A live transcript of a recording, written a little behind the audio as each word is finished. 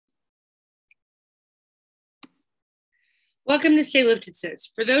Welcome to Stay Lifted, Sis.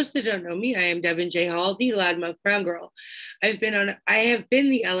 For those that don't know me, I am Devin J. Hall, the loudmouth brown girl. I have been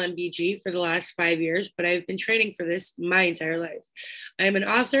the LMBG for the last 5 years, but I've been training for this my entire life. I am an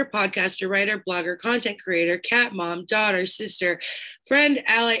author, podcaster, writer, blogger, content creator, cat mom, daughter, sister, friend,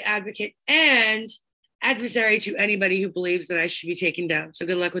 ally, advocate, and adversary to anybody who believes that I should be taken down. So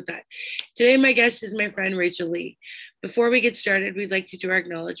good luck with that. Today, my guest is my friend Rachel Lee. Before we get started, we'd like to do our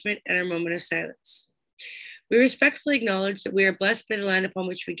acknowledgement and our moment of silence. We respectfully acknowledge that we are blessed by the land upon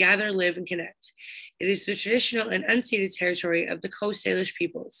which we gather, live, and connect. It is the traditional and unceded territory of the Coast Salish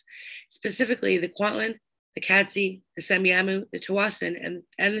peoples, specifically the Kwantlen, the Katzie, the Semiahmoo, the Tsawwassen,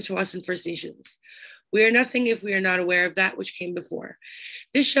 and the Tsawwassen First Nations. We are nothing if we are not aware of that which came before.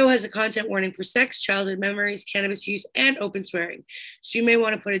 This show has a content warning for sex, childhood memories, cannabis use, and open swearing. So you may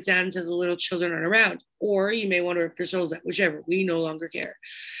want to put it down until the little children aren't around, or you may want to rip your souls out, whichever. We no longer care.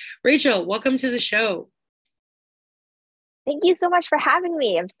 Rachel, welcome to the show. Thank you so much for having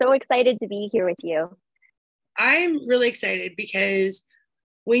me. I'm so excited to be here with you. I'm really excited because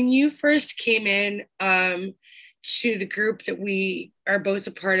when you first came in to the group that we are both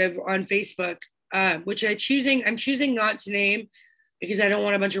a part of on Facebook, which I'm choosing not to name because I don't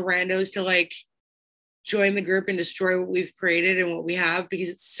want a bunch of randos to like join the group and destroy what we've created and what we have because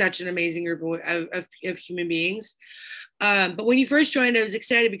it's such an amazing group of human beings. But when you first joined, I was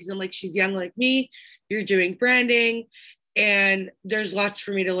excited because I'm like, she's young like me. You're doing branding and there's lots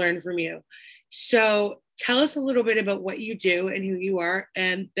for me to learn from you. So tell us a little bit about what you do and who you are,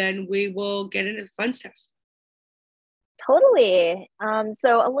 and then we will get into the fun stuff. Totally.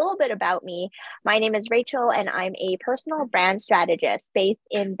 So, a little bit about me. My name is Rachel, and I'm a personal brand strategist based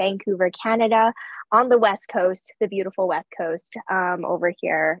in Vancouver, Canada, on the West Coast, the beautiful West Coast over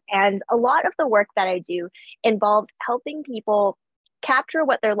here. And a lot of the work that I do involves helping people capture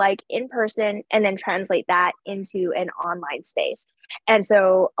what they're like in person and then translate that into an online space. And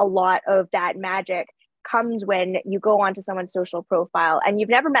so, a lot of that magic comes when you go onto someone's social profile and you've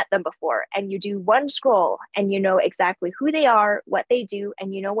never met them before and you do one scroll and you know exactly who they are, what they do,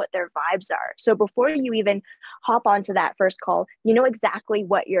 and you know what their vibes are. So before you even hop onto that first call, you know exactly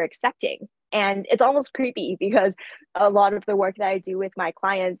what you're expecting. And it's almost creepy because a lot of the work that I do with my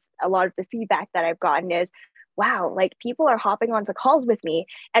clients, a lot of the feedback that I've gotten is, wow, like people are hopping onto calls with me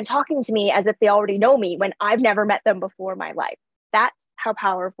and talking to me as if they already know me when I've never met them before in my life. That's how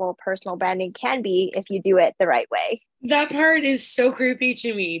powerful personal branding can be if you do it the right way. That part is so creepy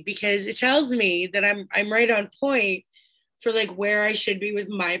to me because it tells me that I'm right on point for like where I should be with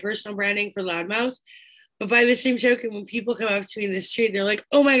my personal branding for Loudmouth. But by the same token, when people come up to me in the street, they're like,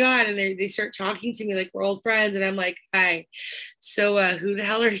 "Oh my god!" and they start talking to me like we're old friends, and I'm like, "Hi, so who the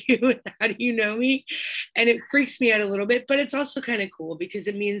hell are you? How do you know me?" And it freaks me out a little bit, but it's also kind of cool because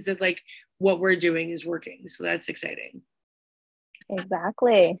it means that like what we're doing is working, so that's exciting.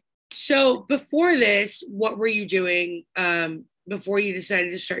 Exactly. So before this, what were you doing before you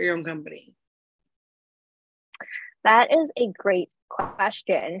decided to start your own company? That is a great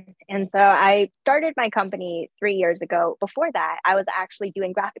question. And so I started my company 3 years ago. Before that, I was actually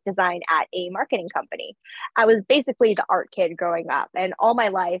doing graphic design at a marketing company. I was basically the art kid growing up. And all my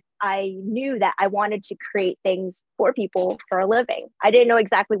life, I knew that I wanted to create things for people for a living. I didn't know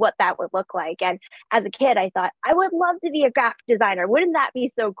exactly what that would look like. And as a kid, I thought, I would love to be a graphic designer. Wouldn't that be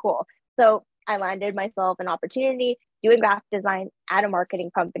so cool? So I landed myself an opportunity doing graphic design at a marketing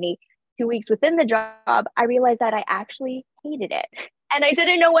company. 2 weeks within the job, I realized that I actually hated it. And I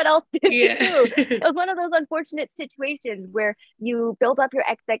didn't know what else to do. Yeah. It was one of those unfortunate situations where you build up your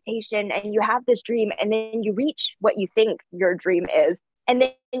expectation and you have this dream, and then you reach what you think your dream is. And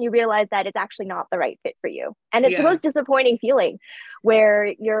then you realize that it's actually not the right fit for you. And it's the Yeah. most disappointing feeling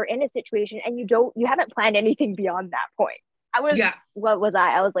where you're in a situation and you haven't planned anything beyond that point. Yeah. What was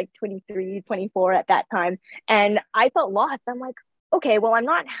I? I was like 23, 24 at that time. And I felt lost. I'm like, okay, well, I'm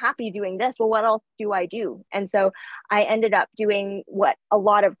not happy doing this. Well, what else do I do? And so I ended up doing what a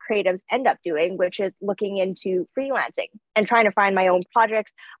lot of creatives end up doing, which is looking into freelancing and trying to find my own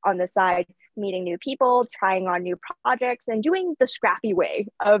projects on the side, meeting new people, trying on new projects, and doing the scrappy way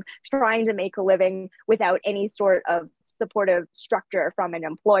of trying to make a living without any sort of supportive structure from an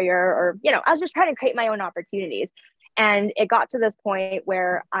employer. Or, I was just trying to create my own opportunities. And it got to this point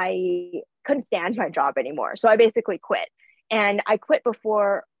where I couldn't stand my job anymore. So I basically quit. And I quit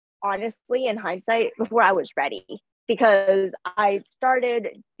before, honestly, in hindsight, before I was ready, because I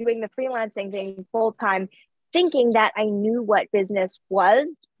started doing the freelancing thing full time, thinking that I knew what business was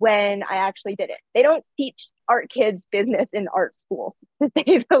when I actually did it. They don't teach art kids business in art school, to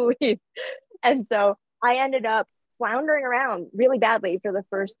say the least. And so I ended up floundering around really badly for the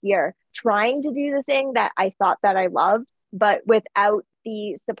first year, trying to do the thing that I thought that I loved, but without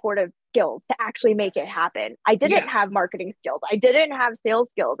the supportive skills to actually make it happen. I didn't Yeah. have marketing skills. I didn't have sales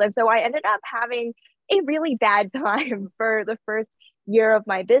skills. And so I ended up having a really bad time for the first year of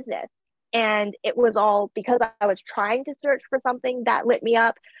my business. And it was all because I was trying to search for something that lit me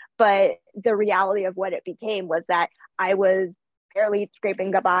up. But the reality of what it became was that I was barely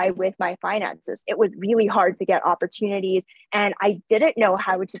scraping by with my finances. It was really hard to get opportunities, and I didn't know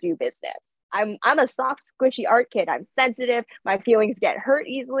how to do business. I'm a soft, squishy art kid. I'm sensitive. My feelings get hurt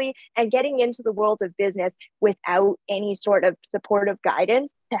easily, and getting into the world of business without any sort of supportive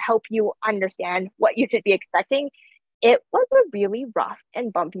guidance to help you understand what you should be expecting, it was a really rough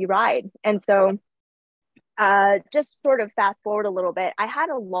and bumpy ride. And so just sort of fast forward a little bit, I had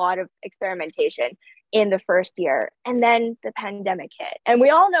a lot of experimentation in the first year, and then the pandemic hit, and we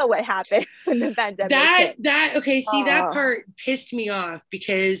all know what happened when the pandemic hit. Okay, see, that part pissed me off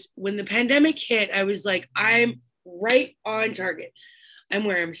because when the pandemic hit, I was like, I'm right on target. I'm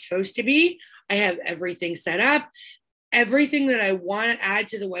where I'm supposed to be. I have everything set up. Everything that I want to add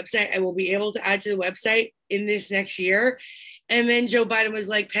to the website, I will be able to add to the website in this next year. And then Joe Biden was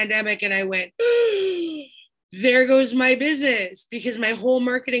like, pandemic, and I went, there goes my business, because my whole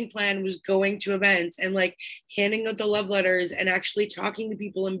marketing plan was going to events and like handing out the love letters and actually talking to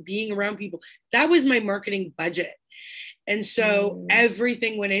people and being around people. That was my marketing budget. And so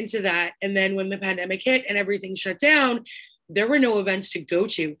everything went into that. And then when the pandemic hit and everything shut down, there were no events to go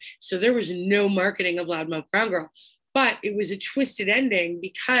to. So there was no marketing of Loudmouth Brown Girl. But it was a twisted ending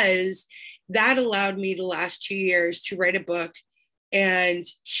because that allowed me the last 2 years to write a book and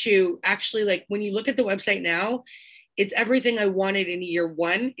to actually, like, when you look at the website now, it's everything I wanted in year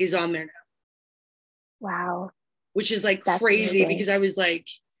one is on there now. Wow. Which is like that's crazy amazing. Because I was like,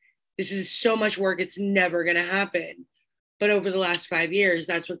 this is so much work. It's never going to happen. But over the last 5 years,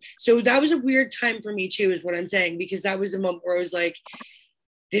 so that was a weird time for me too, is what I'm saying, because that was a moment where I was like,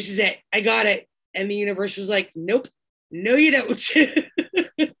 this is it. I got it. And the universe was like, nope, no, you don't.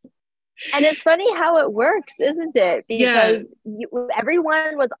 And it's funny how it works, isn't it? Because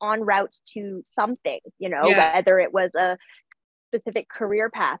everyone was en route to something, whether it was a specific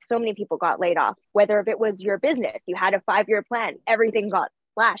career path. So many people got laid off. Whether if it was your business, you had a 5-year plan, everything got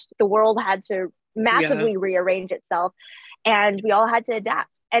slashed. The world had to massively rearrange itself, and we all had to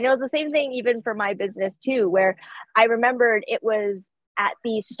adapt. And it was the same thing even for my business too, where I remembered it was at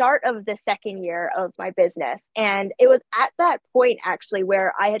the start of the second year of my business. And it was at that point actually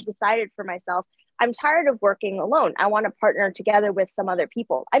where I had decided for myself, I'm tired of working alone. I want to partner together with some other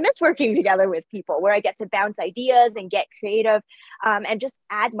people. I miss working together with people where I get to bounce ideas and get creative, and just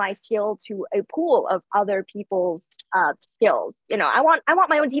add my skill to a pool of other people's skills. I want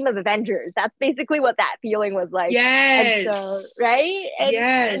my own team of Avengers. That's basically what that feeling was like. Yes. And so, right?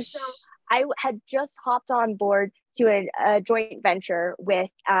 And so I had just hopped on board to a joint venture with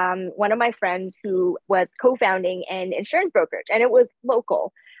one of my friends who was co-founding an insurance brokerage, and it was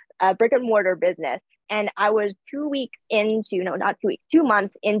local, brick and mortar business. And I was 2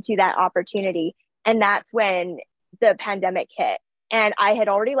 months into that opportunity. And that's when the pandemic hit. And I had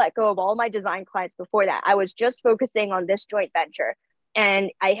already let go of all my design clients before that. I was just focusing on this joint venture.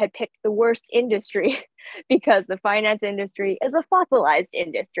 And I had picked the worst industry because the finance industry is a fossilized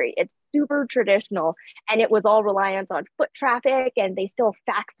industry. It's super traditional, and it was all reliant on foot traffic, and they still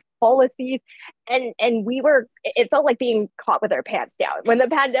fax policies. And it felt like being caught with our pants down. When the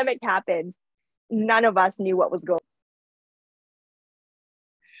pandemic happened, none of us knew what was going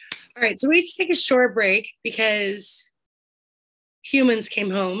on. All right, so we just take a short break because humans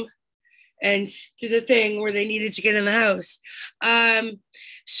came home and did the thing where they needed to get in the house.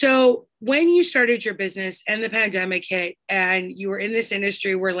 So when you started your business and the pandemic hit and you were in this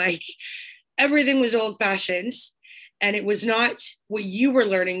industry where like everything was old fashioned and it was not what you were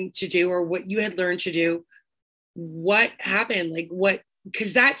learning to do or what you had learned to do, what happened?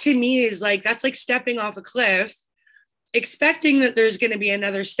 Because that to me is like, that's like stepping off a cliff, expecting that there's going to be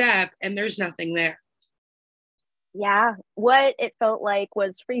another step and there's nothing there. Yeah, what it felt like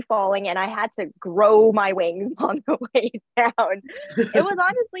was free falling, and I had to grow my wings on the way down. It was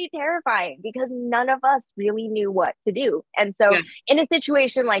honestly terrifying because none of us really knew what to do. And so, in a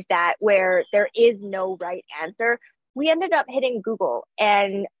situation like that where there is no right answer, we ended up hitting Google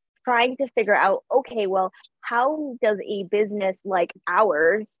and trying to figure out, okay, well, how does a business like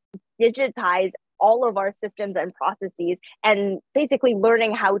ours digitize all of our systems and processes, and basically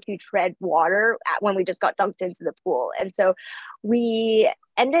learning how to tread water when we just got dunked into the pool. And so we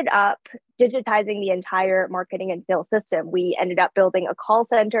ended up digitizing the entire marketing and sales system. We ended up building a call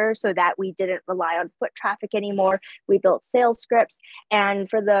center so that we didn't rely on foot traffic anymore. We built sales scripts. And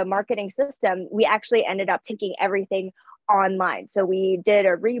for the marketing system, we actually ended up taking everything online. So we did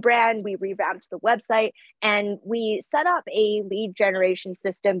a rebrand, we revamped the website, and we set up a lead generation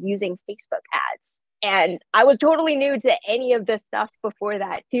system using Facebook ads. And I was totally new to any of this stuff before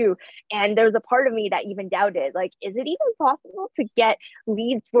that too. And there's a part of me that even doubted, like, is it even possible to get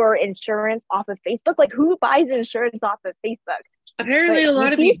leads for insurance off of Facebook? Like, who buys insurance off of Facebook? Apparently, But a lot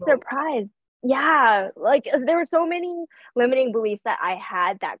you'd of be people. surprised. Yeah, like there were so many limiting beliefs that I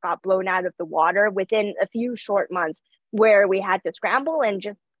had that got blown out of the water within a few short months, where we had to scramble and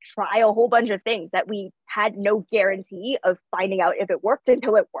just try a whole bunch of things that we had no guarantee of finding out if it worked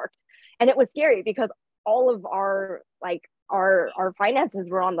until it worked. And it was scary because all of our our finances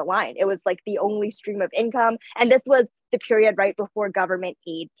were on the line. It was like the only stream of income. And this was the period right before government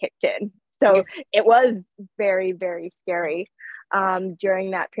aid kicked in. So it was very, very scary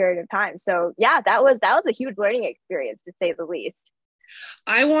during that period of time. So yeah, that was a huge learning experience, to say the least.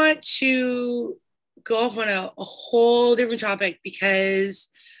 I want to go off on a whole different topic because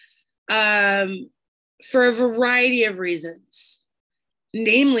for a variety of reasons,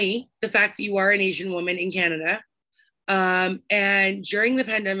 namely the fact that you are an Asian woman in Canada. And during the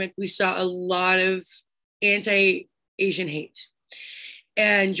pandemic, we saw a lot of anti-Asian hate.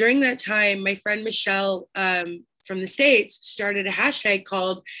 And during that time, my friend Michelle from the States started a hashtag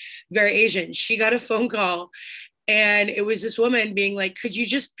called Very Asian. She got a phone call and it was this woman being like, could you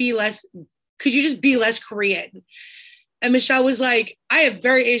just be less Korean? And Michelle was like, I am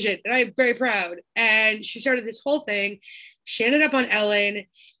very Asian and I am very proud. And she started this whole thing. She ended up on Ellen.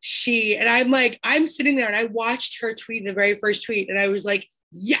 I'm sitting there and I watched her tweet the very first tweet. And I was like,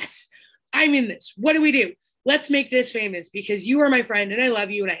 yes, I'm in this. What do we do? Let's make this famous because you are my friend and I love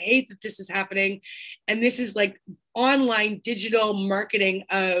you. And I hate that this is happening. And this is like online digital marketing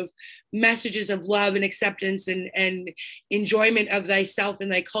of messages of love and acceptance and enjoyment of thyself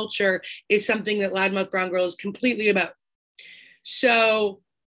and thy culture is something that Loudmouth Brown Girl is completely about. So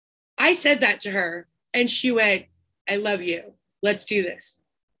I said that to her and she went, I love you. Let's do this.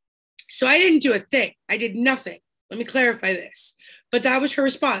 So I didn't do a thing. I did nothing. Let me clarify this. But that was her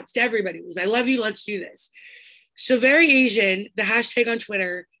response to everybody was, I love you. Let's do this. So Very Asian, the hashtag on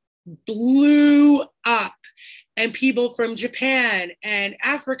Twitter, blew up. And people from Japan and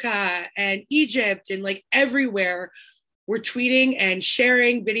Africa and Egypt and like everywhere were tweeting and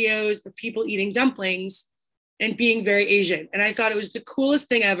sharing videos of people eating dumplings and being very Asian. And I thought it was the coolest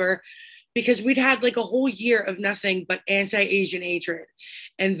thing ever because we'd had like a whole year of nothing but anti-Asian hatred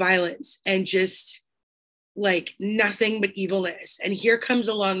and violence and just like nothing but evilness. And here comes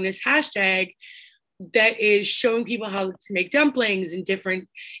along this hashtag that is showing people how to make dumplings and different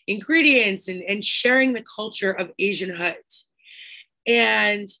ingredients and sharing the culture of Asianhood.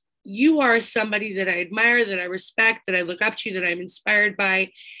 And you are somebody that I admire, that I respect, that I look up to, that I'm inspired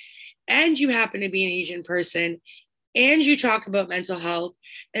by. And you happen to be an Asian person and you talk about mental health.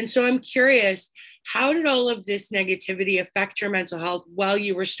 And so I'm curious, how did all of this negativity affect your mental health while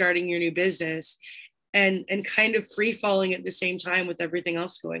you were starting your new business and kind of free falling at the same time with everything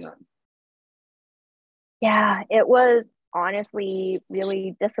else going on? Yeah, it was honestly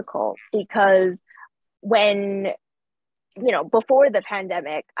really difficult because when, before the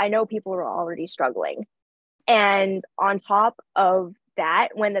pandemic, I know people were already struggling. And on top of that,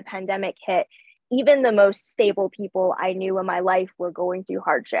 when the pandemic hit, even the most stable people I knew in my life were going through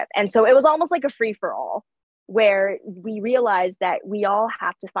hardship. And so it was almost like a free for all where we realized that we all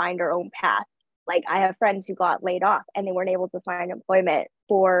have to find our own path. Like I have friends who got laid off and they weren't able to find employment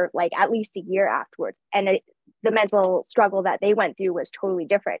for like at least a year afterwards. And the mental struggle that they went through was totally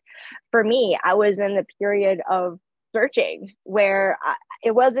different. For me, I was in the period of searching where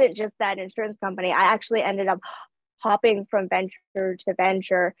it wasn't just that insurance company. I actually ended up hopping from venture to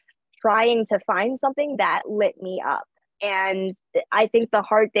venture, trying to find something that lit me up. And I think the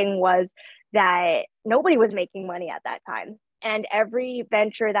hard thing was that nobody was making money at that time. And every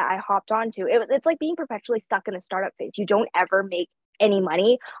venture that I hopped onto, it's like being perpetually stuck in a startup phase. You don't ever make any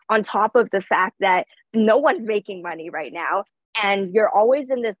money on top of the fact that no one's making money right now. And you're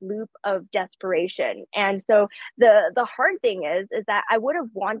always in this loop of desperation. And so the hard thing is that I would have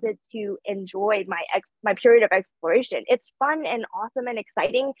wanted to enjoy my period of exploration. It's fun and awesome and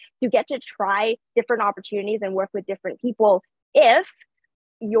exciting to get to try different opportunities and work with different people if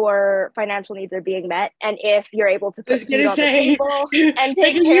your financial needs are being met and if you're able to put food on the table and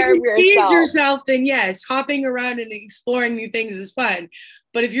take like, care of yourself. Feed yourself, then yes, hopping around and exploring new things is fun.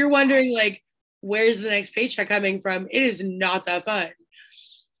 But if you're wondering like, where's the next paycheck coming from? It is not that fun.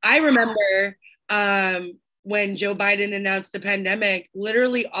 I remember when Joe Biden announced the pandemic,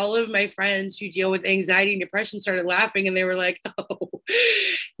 literally all of my friends who deal with anxiety and depression started laughing and they were like, oh,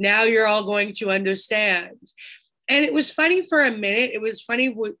 now you're all going to understand. And it was funny for a minute. It was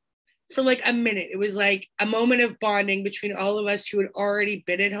funny for like a minute. It was like a moment of bonding between all of us who had already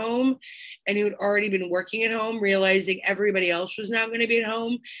been at home and who had already been working at home, realizing everybody else was not going to be at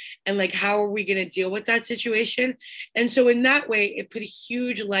home. And like, how are we going to deal with that situation? And so, in that way, it put a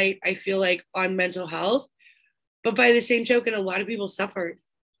huge light, I feel like, on mental health. But by the same token, a lot of people suffered.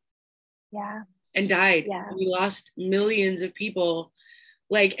 Yeah. And died. Yeah. We lost millions of people.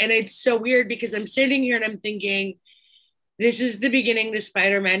 Like, and it's so weird because I'm sitting here and I'm thinking, this is the beginning to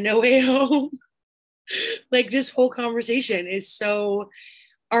Spider-Man No Way Home. Like, this whole conversation is so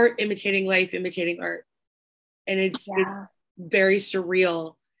art imitating life, imitating art. And it's very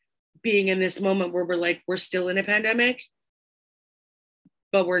surreal being in this moment where we're like, we're still in a pandemic,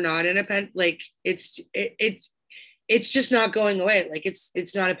 but we're not in a like it's just not going away. Like,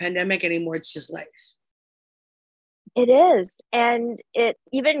 it's not a pandemic anymore. It's just life. It is. And it,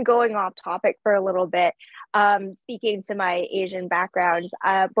 even going off topic for a little bit, speaking to my Asian background,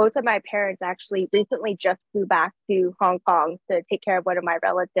 both of my parents actually recently just flew back to Hong Kong to take care of one of my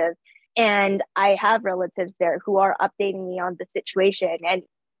relatives. And I have relatives there who are updating me on the situation. And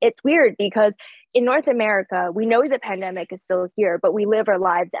it's weird because in North America, we know the pandemic is still here, but we live our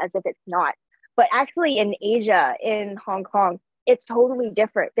lives as if it's not. But actually, in Asia, in Hong Kong, it's totally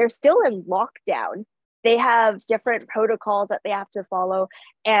different. They're still in lockdown. They have different protocols that they have to follow,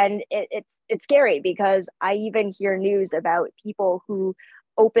 and it's scary because I even hear news about people who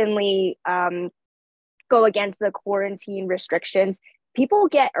openly go against the quarantine restrictions. People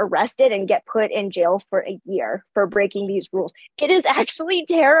get arrested and get put in jail for a year for breaking these rules. It is actually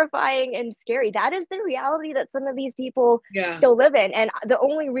terrifying and scary. That is the reality that some of these people still live in. And the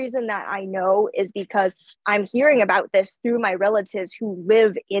only reason that I know is because I'm hearing about this through my relatives who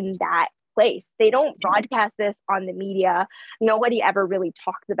live in that place. They don't broadcast this on the media. Nobody ever really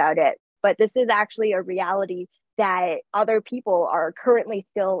talks about it. But this is actually a reality that other people are currently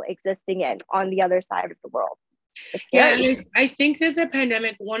still existing in on the other side of the world. It's scary. Yeah, I think that the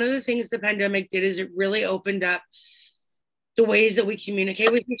pandemic, one of the things the pandemic did is it really opened up the ways that we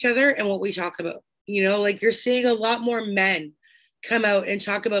communicate with each other and what we talk about. Like, you're seeing a lot more men come out and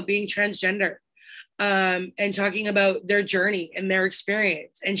talk about being transgender, and talking about their journey and their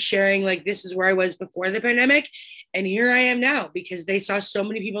experience and sharing, like, this is where I was before the pandemic and here I am now, because they saw so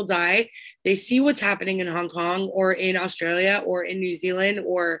many people die. They see what's happening in Hong Kong or in Australia or in New Zealand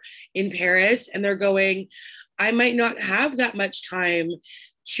or in Paris, and they're going, I might not have that much time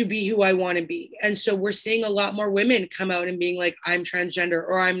to be who I want to be. And so we're seeing a lot more women come out and being like, I'm transgender,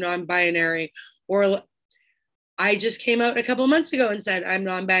 or I'm non-binary, or I just came out a couple of months ago and said I'm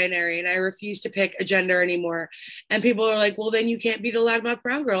non-binary and I refuse to pick a gender anymore. And people are like, well, then you can't be the loudmouth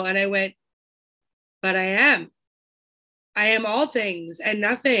brown girl. And I went, but I am. I am all things and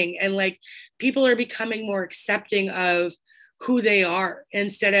nothing. And like, people are becoming more accepting of who they are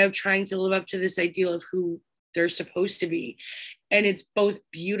instead of trying to live up to this ideal of who they're supposed to be. And it's both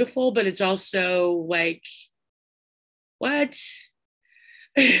beautiful, but it's also like, what?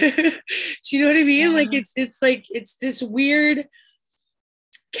 Do you know what I mean? Yeah. Like, it's like, it's this weird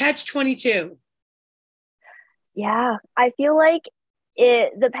catch-22. Yeah, I feel like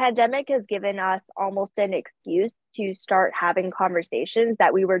the pandemic has given us almost an excuse to start having conversations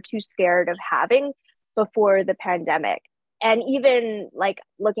that we were too scared of having before the pandemic. And even like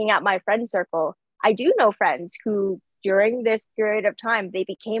looking at my friend circle, I do know friends who during this period of time, they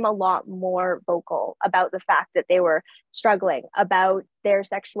became a lot more vocal about the fact that they were struggling, about their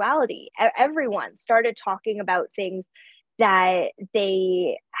sexuality. Everyone started talking about things that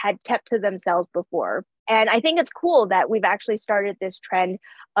they had kept to themselves before. And I think it's cool that we've actually started this trend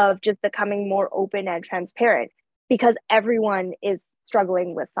of just becoming more open and transparent, because everyone is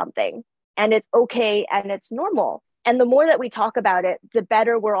struggling with something and it's okay and it's normal. And the more that we talk about it, the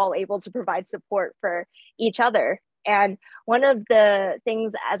better we're all able to provide support for each other. And one of the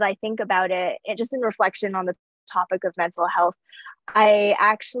things, as I think about it, just in reflection on the topic of mental health, I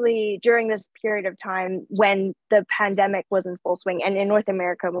actually, during this period of time when the pandemic was in full swing and in North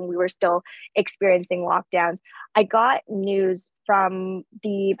America, when we were still experiencing lockdowns, I got news from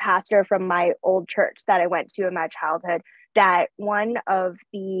the pastor from my old church that I went to in my childhood that one of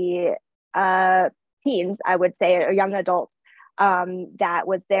the teens, I would say, or young adults that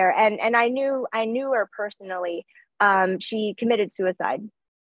was there, and I knew her personally. She committed suicide,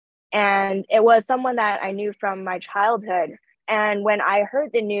 and it was someone that I knew from my childhood. And when I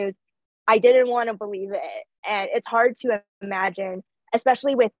heard the news, I didn't want to believe it. And it's hard to imagine,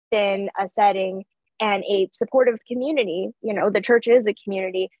 especially within a setting and a supportive community. The church is a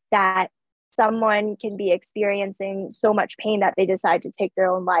community, that someone can be experiencing so much pain that they decide to take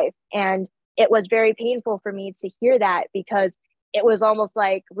their own life. And it was very painful for me to hear that, because it was almost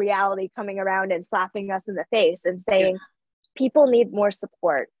like reality coming around and slapping us in the face and Yeah. saying, people need more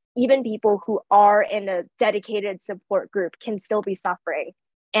support. Even people who are in a dedicated support group can still be suffering.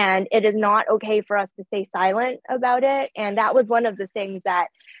 And it is not okay for us to stay silent about it. And that was one of the things that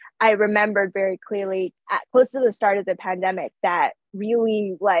I remembered very clearly at close to the start of the pandemic, that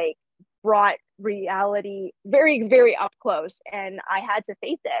really like brought reality very, very up close. And I had to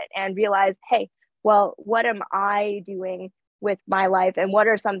face it and realize, hey, well, what am I doing with my life? And what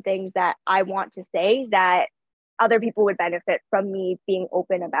are some things that I want to say that other people would benefit from me being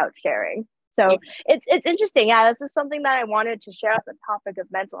open about sharing? Yeah. So it's interesting. Yeah, this is something that I wanted to share on the topic of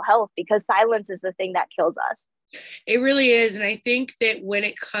mental health, because silence is the thing that kills us. It really is. And I think that when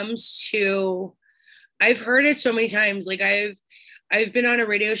it comes to, I've heard it so many times. Like I've been on a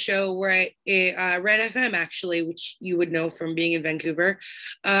radio show where Red FM actually, which you would know from being in Vancouver,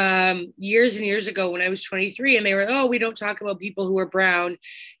 years and years ago when I was 23, and they were, oh, we don't talk about people who are brown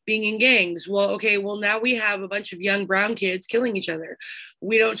being in gangs. Well, okay, well now we have a bunch of young brown kids killing each other.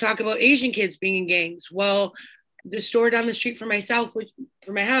 We don't talk about Asian kids being in gangs. Well, the store down the street from myself, which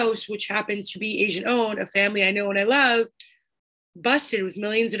for my house, which happened to be Asian owned, a family I know and I love, busted with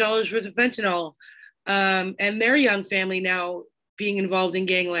millions of dollars worth of fentanyl. And their young family now being involved in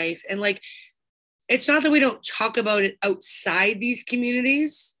gang life. And like, it's not that we don't talk about it outside these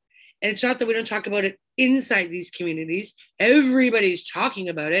communities, and it's not that we don't talk about it inside these communities. Everybody's talking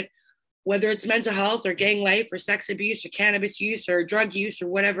about it, whether it's mental health or gang life or sex abuse or cannabis use or drug use or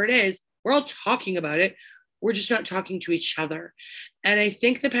whatever it is. We're all talking about it. We're just not talking to each other. And I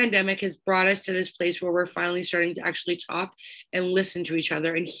think the pandemic has brought us to this place where we're finally starting to actually talk and listen to each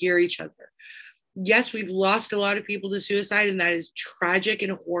other and hear each other. Yes, we've lost a lot of people to suicide, and that is tragic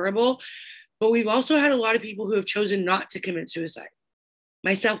and horrible. But we've also had a lot of people who have chosen not to commit suicide,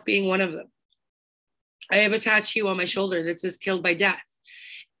 myself being one of them. I have a tattoo on my shoulder that says killed by death.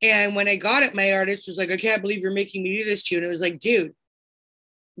 And when I got it, my artist was like, I can't believe you're making me do this to you. And it was like, dude,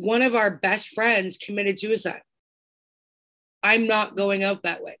 one of our best friends committed suicide. I'm not going out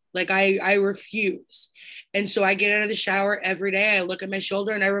that way. Like I refuse. And so I get out of the shower every day. I look at my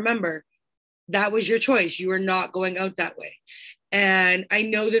shoulder and I remember, that was your choice. You are not going out that way. And I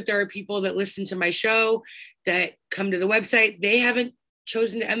know that there are people that listen to my show, that come to the website. They haven't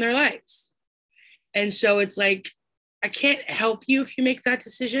chosen to end their lives. And so it's like, I can't help you if you make that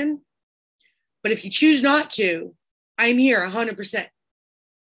decision. But if you choose not to, I'm here 100%.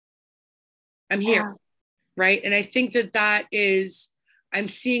 I'm here. Yeah. Right. And I think that that is, I'm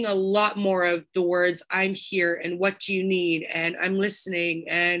seeing a lot more of the words, I'm here and what do you need? And I'm listening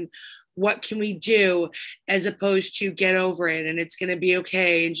and what can we do, as opposed to get over it and it's going to be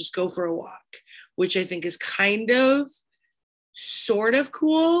okay and just go for a walk, which I think is kind of sort of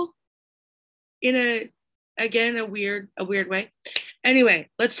cool in a, again, a weird way. Anyway,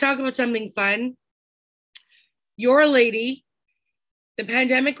 let's talk about something fun. You're a lady. The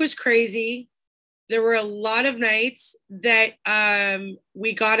pandemic was crazy. There were a lot of nights that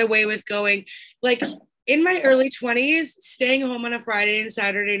we got away with going, like in my early 20s, staying home on a Friday and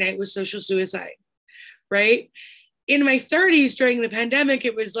Saturday night was social suicide, right? In my 30s during the pandemic,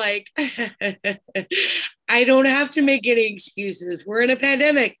 it was like, I don't have to make any excuses. We're in a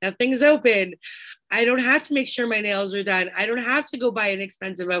pandemic. Nothing's open. I don't have to make sure my nails are done. I don't have to go buy an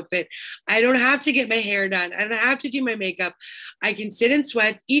expensive outfit. I don't have to get my hair done. I don't have to do my makeup. I can sit in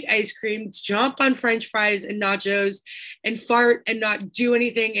sweats, eat ice cream, jump on French fries and nachos, and fart and not do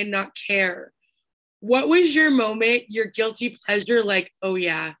anything and not care. What was your moment, your guilty pleasure? Like, oh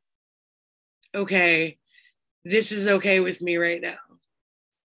yeah, okay, this is okay with me right now.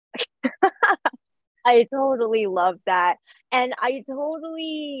 I totally love that. And I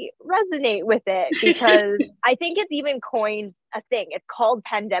totally resonate with it, because I think it's even coined a thing. It's called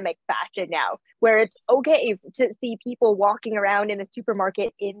pandemic fashion now, where it's okay to see people walking around in a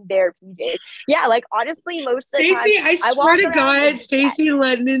supermarket in their PJs. Yeah, like honestly, most of the time, Stacey, I I swear walk to around God, in Stacey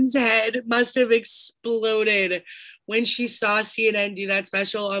London's head must have exploded when she saw CNN do that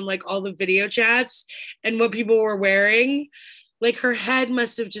special on like all the video chats and what people were wearing. Like her head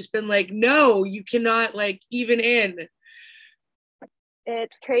must have just been like, no, you cannot like even in.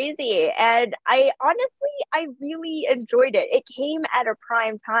 It's crazy. And I really enjoyed it. It came at a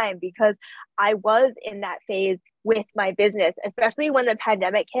prime time, because I was in that phase with my business, especially when the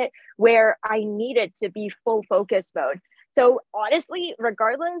pandemic hit, where I needed to be full focus mode. So honestly,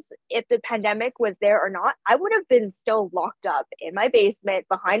 regardless if the pandemic was there or not, I would have been still locked up in my basement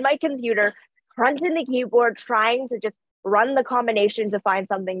behind my computer, crunching the keyboard, trying to just run the combination to find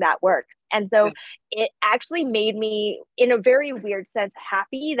something that works. And so Yeah. it actually made me, in a very weird sense,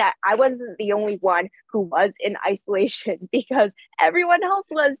 happy that I wasn't the only one who was in isolation because everyone else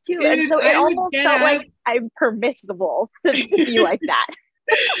was too. And Dude, so it I would almost get felt up. like I'm permissible to be like that.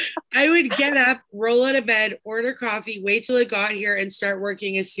 I would get up, roll out of bed, order coffee, wait till it got here, and start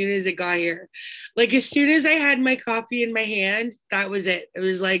working as soon as it got here. Like, as soon as I had my coffee in my hand, that was it. It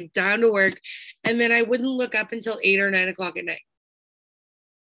was like down to work. And then I wouldn't look up until 8 or 9 o'clock at night.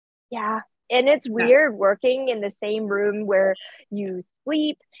 Yeah. And it's Yeah. weird working in the same room where you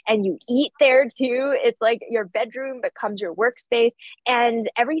sleep and you eat there too. It's like your bedroom becomes your workspace and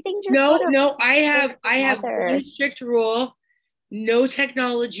everything just sort No, of no, I fits have I have together. one strict rule: no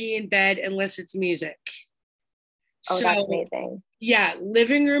technology in bed unless it's music. Oh, that's So amazing. yeah,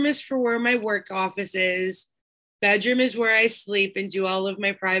 living room is for where my work office is. Bedroom is where I sleep and do all of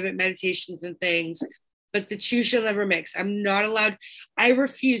my private meditations and things. But the two shall never mix. I'm not allowed. I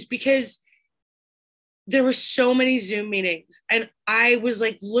refuse because there were so many Zoom meetings and I was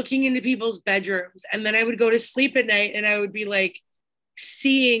like looking into people's bedrooms and then I would go to sleep at night and I would be like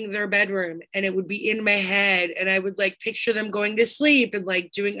seeing their bedroom and it would be in my head and I would like picture them going to sleep and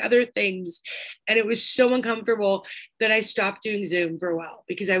like doing other things. And it was so uncomfortable that I stopped doing Zoom for a while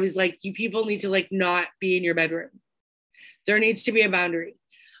because I was like, you people need to like not be in your bedroom. There needs to be a boundary.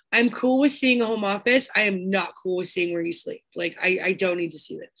 I'm cool with seeing a home office. I am not cool with seeing where you sleep. Like, I don't need to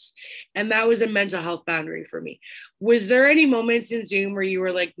see this. And that was a mental health boundary for me. Was there any moments in Zoom where you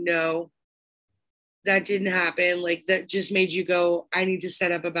were like, no, that didn't happen? Like, that just made you go, I need to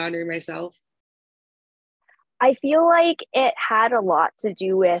set up a boundary myself? I feel like it had a lot to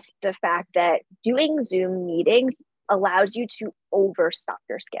do with the fact that doing Zoom meetings allows you to overstuff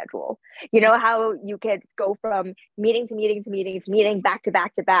your schedule. You know how you could go from meeting to meeting to meeting to meeting, back to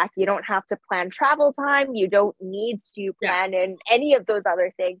back to back. You don't have to plan travel time. You don't need to Yeah. plan in any of those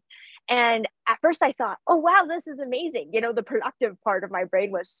other things. And at first I thought, oh, wow, this is amazing. You know, the productive part of my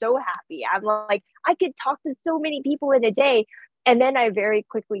brain was so happy. I'm like, I could talk to so many people in a day. And then I very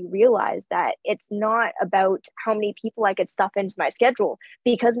quickly realized that it's not about how many people I could stuff into my schedule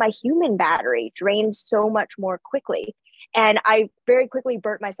because my human battery drained so much more quickly. And I very quickly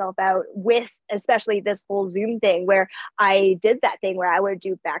burnt myself out with especially this whole Zoom thing where I did that thing where I would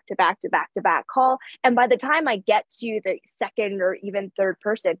do back to back to back to back call. And by the time I get to the second or even third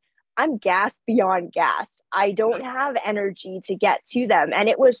person, I'm gassed beyond gas. I don't have energy to get to them. And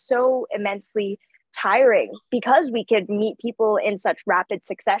it was so immensely tiring because we could meet people in such rapid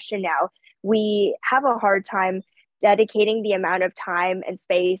succession now. We have a hard time dedicating the amount of time and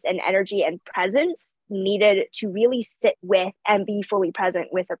space and energy and presence needed to really sit with and be fully present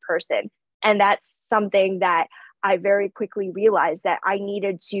with a person. And that's something that I very quickly realized that I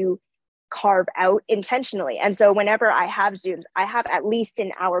needed to carve out intentionally. And so whenever I have Zooms, I have at least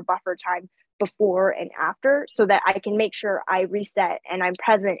an hour buffer time before and after so that I can make sure I reset and I'm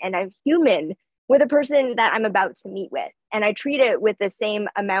present and I'm human with a person that I'm about to meet with. And I treat it with the same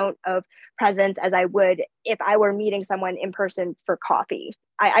amount of presence as I would if I were meeting someone in person for coffee.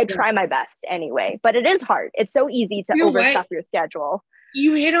 I Yeah. try my best anyway, but it is hard. It's so easy to You know what? overstuff your schedule.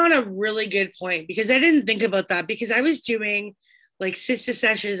 You hit on a really good point because I didn't think about that because I was doing like sister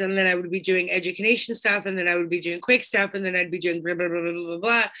sessions and then I would be doing education stuff and then I would be doing quick stuff and then I'd be doing blah, blah, blah, blah, blah,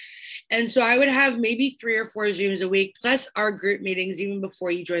 blah. And so I would have maybe 3 or 4 Zooms a week plus our group meetings even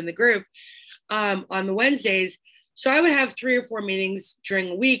before you join the group on the Wednesdays. So I would have 3 or 4 meetings during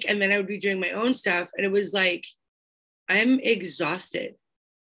a week and then I would be doing my own stuff. And it was like, I'm exhausted.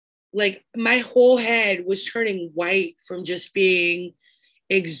 Like my whole head was turning white from just being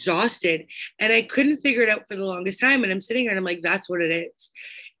exhausted. And I couldn't figure it out for the longest time. And I'm sitting here and I'm like, that's what it is.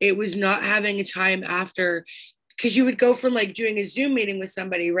 It was not having a time after, because you would go from like doing a Zoom meeting with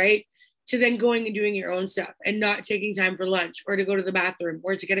somebody, right? To then going and doing your own stuff and not taking time for lunch or to go to the bathroom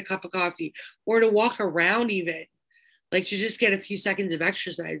or to get a cup of coffee or to walk around, even like to just get a few seconds of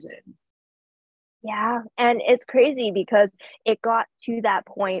exercise in. Yeah. And it's crazy because it got to that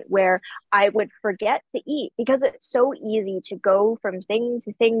point where I would forget to eat because it's so easy to go from thing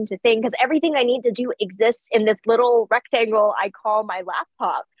to thing to thing because everything I need to do exists in this little rectangle I call my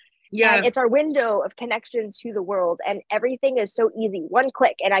laptop. And Yeah. it's our window of connection to the world. And everything is so easy. One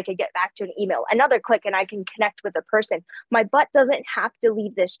click and I can get back to an email, another click and I can connect with a person. My butt doesn't have to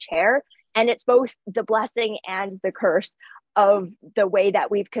leave this chair. And it's both the blessing and the curse of the way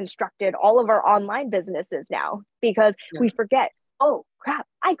that we've constructed all of our online businesses now because Yeah. we forget. oh crap,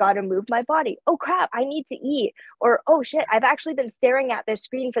 I gotta move my body. Oh crap, I need to eat. Or oh shit, I've actually been staring at this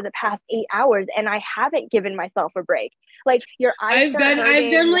screen for the past 8 hours and I haven't given myself a break. Like your eyes start I've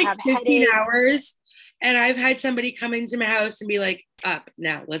hurting, done you like have 15 headaches. hours and I've had somebody come into my house and be like, up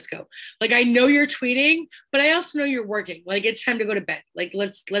now, let's go. Like I know you're tweeting, but I also know you're working. Like it's time to go to bed. Like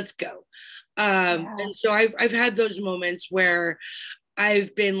let's go. Yeah. And so I've had those moments where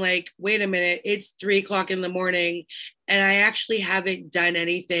I've been like, wait a minute, it's 3 o'clock in the morning, and I actually haven't done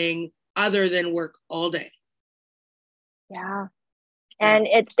anything other than work all day. Yeah. Yeah. And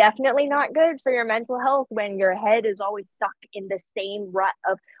it's definitely not good for your mental health when your head is always stuck in the same rut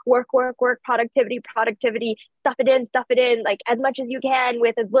of work, work, work, productivity, productivity, stuff it in, like as much as you can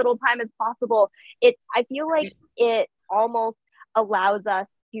with as little time as possible. I feel like it almost allows us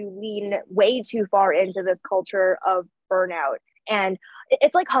to lean way too far into this culture of burnout. And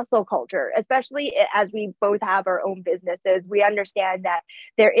it's like hustle culture, especially as we both have our own businesses. We understand that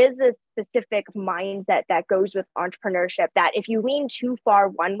there is a specific mindset that goes with entrepreneurship that if you lean too far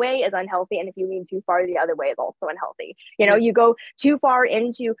one way is unhealthy, and if you lean too far the other way is also unhealthy. You know, you go too far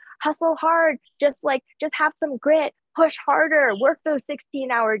into hustle hard, just have some grit, push harder, work those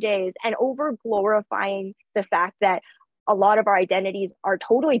 16-hour days, and over glorifying the fact that a lot of our identities are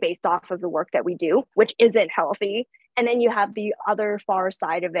totally based off of the work that we do, which isn't healthy. And then you have the other far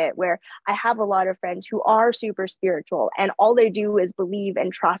side of it where I have a lot of friends who are super spiritual and all they do is believe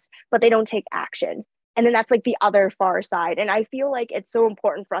and trust, but they don't take action. And then that's like the other far side. And I feel like it's so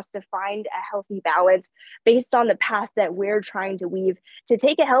important for us to find a healthy balance based on the path that we're trying to weave, to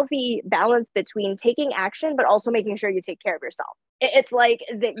take a healthy balance between taking action, but also making sure you take care of yourself. It's like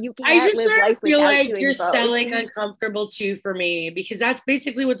that you I can't just live sort of life feel without like you're doing both. selling uncomfortable too for me, because that's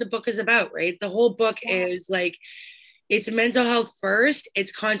basically what the book is about, right? The whole book Yeah. is like, it's mental health first,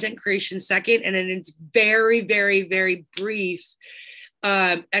 it's content creation second, and then it's very, very, very brief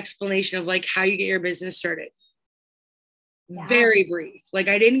explanation of like how you get your business started. Yeah. Very brief. Like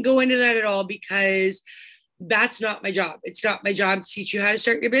I didn't go into that at all because that's not my job. It's not my job to teach you how to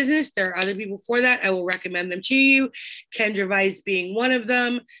start your business. There are other people for that. I will recommend them to you. Kendra Weiss being one of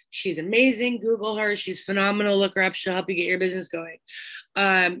them. She's amazing. Google her. She's phenomenal. Look her up. She'll help you get your business going.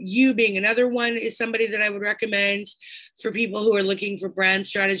 You being another one is somebody that I would recommend for people who are looking for brand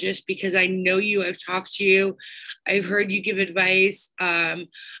strategists, because I know you, I've talked to you, I've heard you give advice.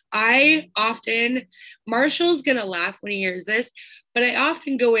 I often, Marshall's going to laugh when he hears this, but I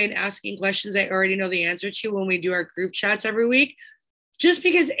often go in asking questions I already know the answer to when we do our group chats every week, just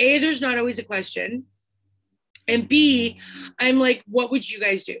because A, there's not always a question. And B, I'm like, what would you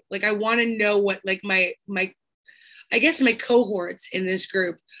guys do? Like, I want to know what like my I guess my cohorts in this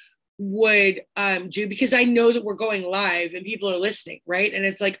group would do, because I know that we're going live and people are listening, right? And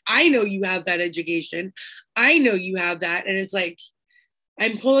it's like, I know you have that education. I know you have that. And it's like,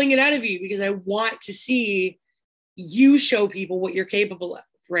 I'm pulling it out of you because I want to see you show people what you're capable of,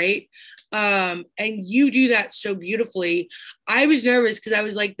 right? And you do that so beautifully. I was nervous because I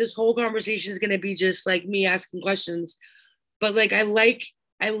was like, this whole conversation is going to be just like me asking questions. But like, I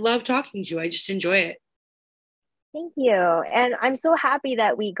love talking to you. I just enjoy it. Thank you. And I'm so happy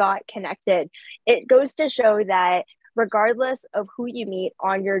that we got connected. It goes to show that regardless of who you meet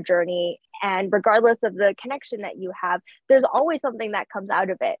on your journey and regardless of the connection that you have, there's always something that comes out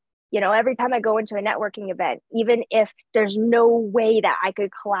of it. You know, every time I go into a networking event, even if there's no way that I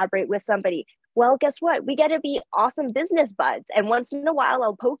could collaborate with somebody, well, guess what? We get to be awesome business buds. And once in a while,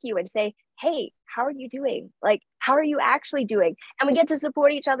 I'll poke you and say, hey, how are you doing? Like, how are you actually doing? And we get to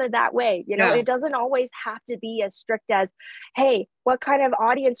support each other that way. You know, Yeah. it doesn't always have to be as strict as, hey, what kind of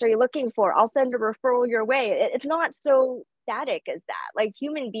audience are you looking for? I'll send a referral your way. It's not so static as that. Like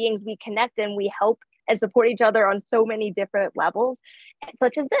human beings, we connect and we help and support each other on so many different levels,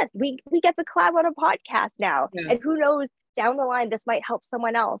 such as this. We get to collab on a podcast now. Yeah. And who knows, down the line, this might help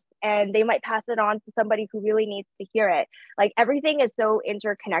someone else and they might pass it on to somebody who really needs to hear it. Like everything is so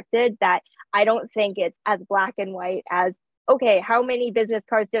interconnected that I don't think it's as black and white as, okay, how many business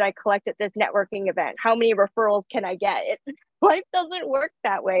cards did I collect at this networking event? How many referrals can I get? Life doesn't work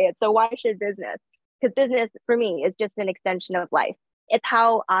that way. And so why should business? Because business for me is just an extension of life. It's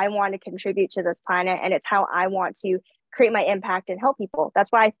how I want to contribute to this planet and it's how I want to create my impact and help people.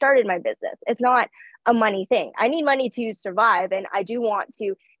 That's why I started my business. It's not a money thing. I need money to survive and I do want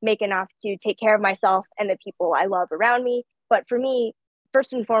to make enough to take care of myself and the people I love around me. But for me,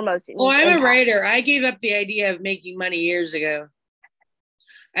 first and foremost, it Oh, needs I'm impact. a writer. I gave up the idea of making money years ago.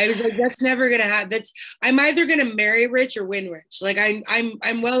 I was like, that's never gonna happen. I'm either gonna marry rich or win rich. Like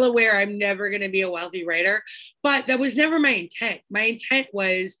I'm well aware I'm never gonna be a wealthy writer, but that was never my intent. My intent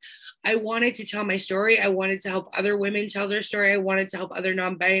was I wanted to tell my story. I wanted to help other women tell their story. I wanted to help other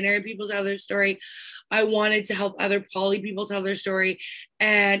non-binary people tell their story. I wanted to help other poly people tell their story.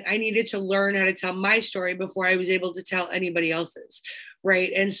 And I needed to learn how to tell my story before I was able to tell anybody else's.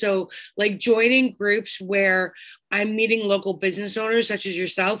 Right. And so, like, joining groups where I'm meeting local business owners, such as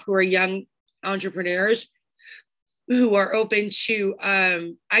yourself, who are young entrepreneurs who are open to,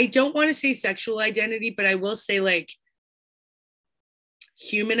 I don't want to say sexual identity, but I will say like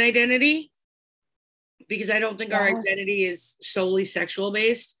human identity, because I don't think our identity is solely sexual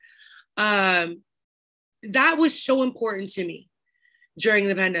based. That was so important to me during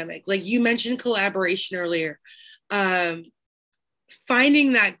the pandemic. Like you mentioned collaboration earlier.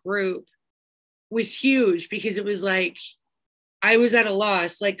 Finding that group was huge because it was like, I was at a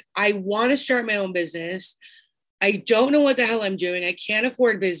loss. Like, I want to start my own business. I don't know what the hell I'm doing. I can't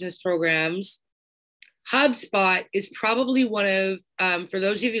afford business programs. HubSpot is probably one of, for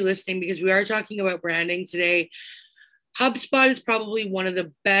those of you listening, because we are talking about branding today, HubSpot is probably one of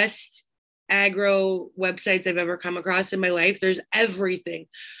the best agro websites I've ever come across in my life. There's everything.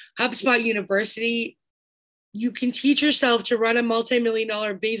 HubSpot University, you can teach yourself to run a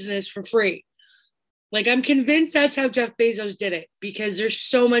multi-million-dollar business for free. Like, I'm convinced that's how Jeff Bezos did it because there's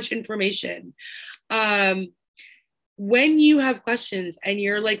so much information. When you have questions and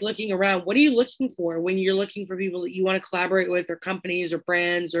you're like looking around, what are you looking for when you're looking for people that you want to collaborate with, or companies or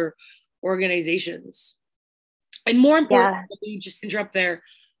brands or organizations? And more importantly, let me just interrupt there.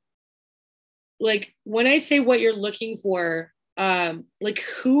 Like, when I say what you're looking for, like,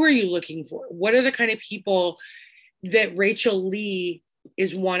 who are you looking for? What are the kind of people that Rachel Lee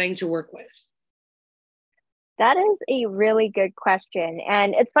is wanting to work with? That is a really good question.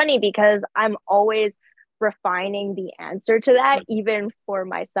 And it's funny because I'm always refining the answer to that, even for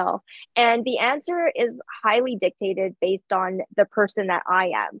myself. And the answer is highly dictated based on the person that I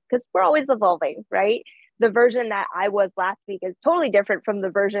am, because we're always evolving, right? The version that I was last week is totally different from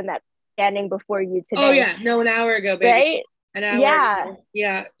the version that's standing before you today. Oh, yeah. No, an hour ago, baby. Right? An hour ago.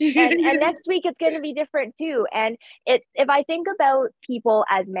 Yeah. and next week it's going to be different too. And it's, if I think about people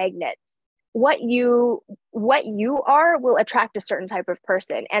as magnets, what you are will attract a certain type of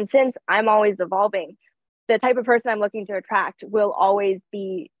person. And since I'm always evolving, the type of person I'm looking to attract will always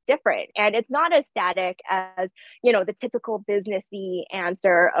be different. And it's not as static as, the typical businessy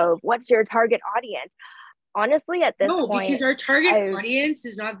answer of what's your target audience. Honestly, at this point, because our target audience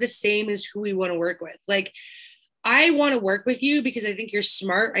is not the same as who we want to work with. Like, I want to work with you because I think you're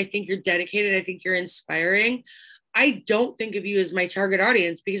smart. I think you're dedicated. I think you're inspiring. I don't think of you as my target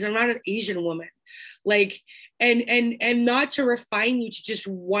audience because I'm not an Asian woman. Like, and not to refine you to just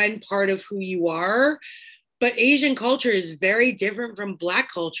one part of who you are, but Asian culture is very different from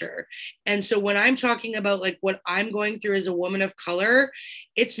Black culture. And so when I'm talking about like what I'm going through as a woman of color,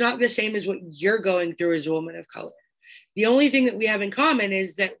 it's not the same as what you're going through as a woman of color. The only thing that we have in common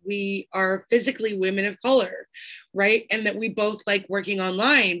is that we are physically women of color, right? And that we both like working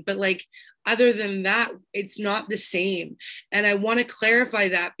online. But like, other than that, it's not the same. And I want to clarify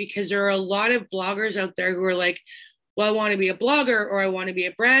that because there are a lot of bloggers out there who are like, well, I want to be a blogger or I want to be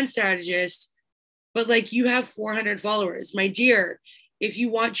a brand strategist. But like, you have 400 followers. My dear, if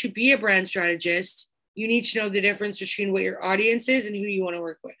you want to be a brand strategist, you need to know the difference between what your audience is and who you want to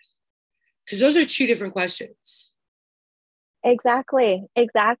work with. Because those are two different questions. Exactly.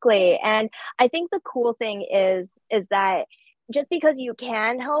 And I think the cool thing is that just because you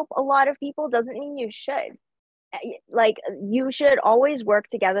can help a lot of people doesn't mean you should. Like, you should always work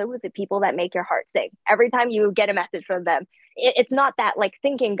together with the people that make your heart sing. Every time you get a message from them, it's not that like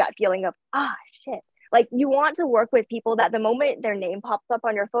thinking gut feeling of, shit. Like, you want to work with people that the moment their name pops up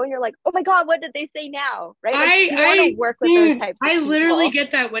on your phone, you're like, oh my God, what did they say now? Right? Like, you want to work with those types of people. I literally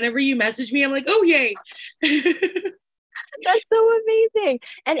get that whenever you message me. I'm like, oh, yay. That's so amazing.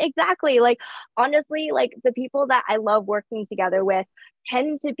 And exactly, like, honestly, like, the people that I love working together with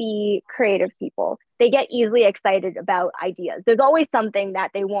tend to be creative people. They get easily excited about ideas. There's always something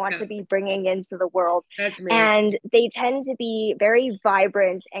that they want to be bringing into the world. That's me. And they tend to be very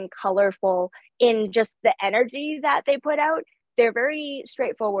vibrant and colorful in just the energy that they put out. They're very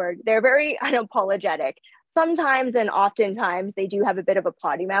straightforward. They're very unapologetic. Sometimes and oftentimes they do have a bit of a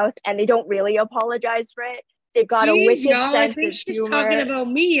potty mouth and they don't really apologize for it. They've got a wicked sense I think she's humor. Talking about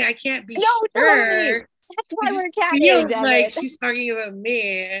me. I can't be sure. Totally. That's why we're chatting. Feels like she's talking about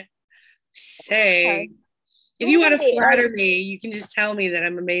me. Say, if you want to flatter me, you can just tell me that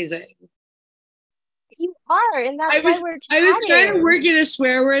I'm amazing. You are, and that's why we're chatting. I was trying to work in a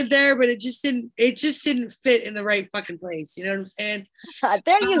swear word there, but it just didn't fit in the right fucking place. You know what I'm saying?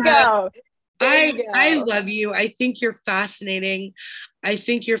 There you go. There I you I go. love you. I think you're fascinating. I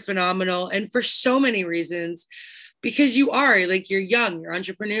think you're phenomenal, and for so many reasons, because you are like you're young, you're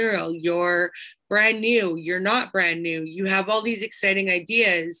entrepreneurial, you're brand new, you're not brand new. You have all these exciting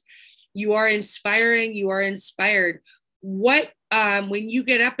ideas. You are inspiring. You are inspired. What when you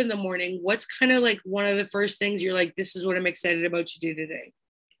get up in the morning, what's kind of like one of the first things you're like, this is what I'm excited about to do today?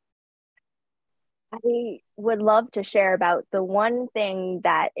 I would love to share about the one thing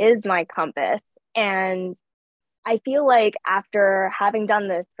that is my compass. And I feel like after having done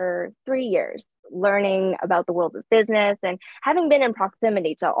this for 3 years, learning about the world of business and having been in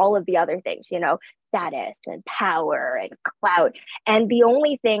proximity to all of the other things, status and power and clout. And the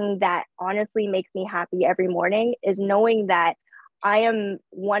only thing that honestly makes me happy every morning is knowing that I am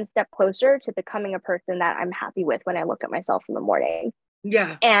one step closer to becoming a person that I'm happy with when I look at myself in the morning.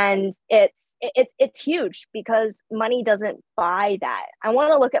 Yeah. And it's huge because money doesn't buy that. I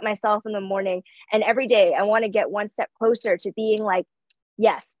want to look at myself in the morning, and every day I want to get one step closer to being like,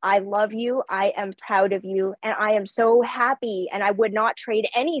 yes, I love you, I am proud of you, and I am so happy, and I would not trade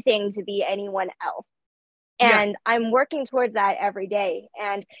anything to be anyone else. Yeah. And I'm working towards that every day.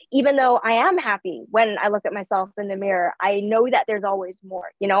 And even though I am happy when I look at myself in the mirror, I know that there's always more.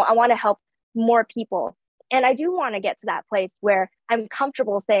 I want to help more people. And I do want to get to that place where I'm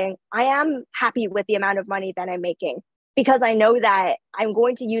comfortable saying, I am happy with the amount of money that I'm making because I know that I'm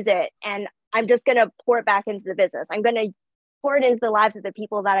going to use it and I'm just going to pour it back into the business. I'm going to pour it into the lives of the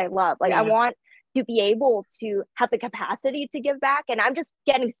people that I love. Like, I Yeah. want to be able to have the capacity to give back. And I'm just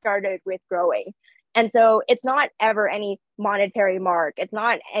getting started with growing. And so it's not ever any monetary mark. It's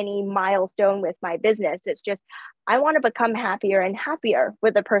not any milestone with my business. It's just, I want to become happier and happier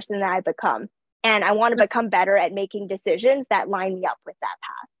with the person that I become. And I want to become better at making decisions that line me up with that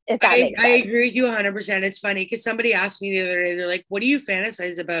path, if that makes I sense. agree with you 100%. It's funny because somebody asked me the other day, they're like, what do you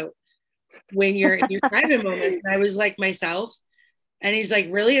fantasize about when you're in your private moments? And I was like, myself. And he's like,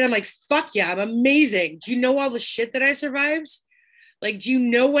 really? And I'm like, fuck yeah, I'm amazing. Do you know all the shit that I survived? Like, do you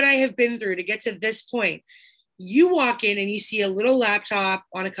know what I have been through to get to this point? You walk in and you see a little laptop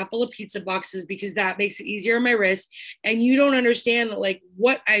on a couple of pizza boxes because that makes it easier on my wrist. And you don't understand that, like,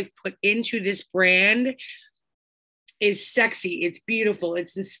 what I've put into this brand is sexy. It's beautiful.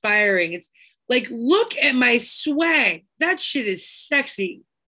 It's inspiring. It's like, look at my swag. That shit is sexy.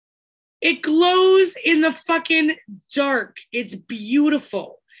 It glows in the fucking dark. It's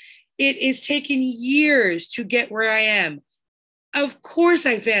beautiful. It is taken years to get where I am. Of course,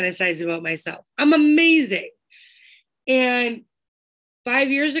 I fantasize about myself. I'm amazing. And 5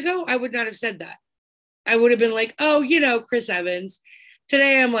 years ago, I would not have said that. I would have been like, oh, Chris Evans.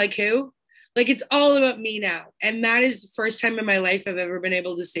 Today, I'm like, who? Like, it's all about me now. And that is the first time in my life I've ever been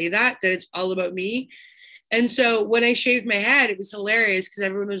able to say that it's all about me. And so when I shaved my head, it was hilarious because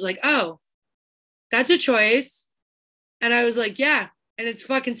everyone was like, oh, that's a choice. And I was like, yeah. And it's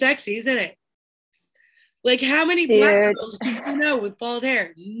fucking sexy, isn't it? Like, how many black Dude, girls do you know with bald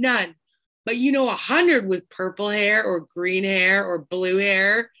hair? None. But 100 with purple hair or green hair or blue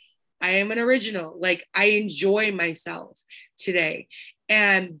hair. I am an original. Like, I enjoy myself today.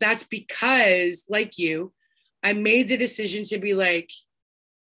 And that's because, like you, I made the decision to be like,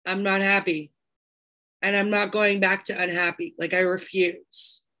 I'm not happy. And I'm not going back to unhappy. Like, I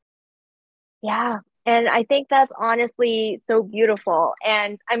refuse. yeah. And I think that's honestly so beautiful.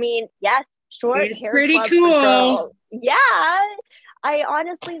 And I mean, yes, short It's hair pretty club for cool. girls. Yeah. I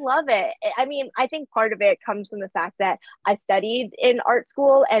honestly love it. I mean, I think part of it comes from the fact that I studied in art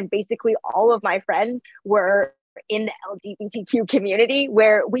school and basically all of my friends were in the LGBTQ community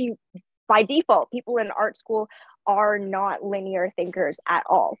where we, by default, people in art school are not linear thinkers at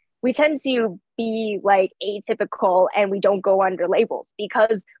all. We tend to be like atypical and we don't go under labels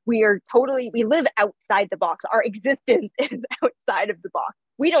because we live outside the box. Our existence is outside of the box.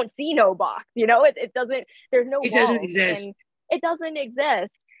 We don't see no box, it doesn't, there's no It doesn't walls exist. and it doesn't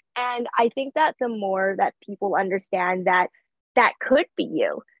exist. And I think that the more that people understand that that could be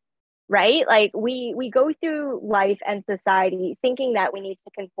you, right? Like we go through life and society thinking that we need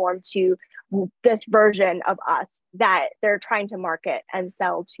to conform to this version of us that they're trying to market and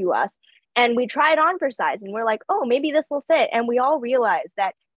sell to us. And we try it on for size and we're like, oh, maybe this will fit. And we all realize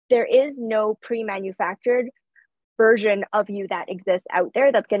that there is no pre-manufactured version of you that exists out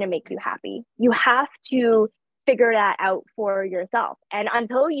there that's going to make you happy. You have to figure that out for yourself. And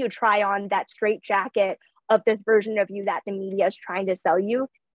until you try on that straight jacket of this version of you that the media is trying to sell you,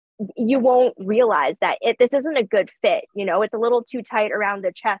 you won't realize that this isn't a good fit. It's a little too tight around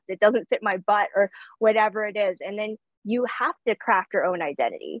the chest. It doesn't fit my butt or whatever it is. And then you have to craft your own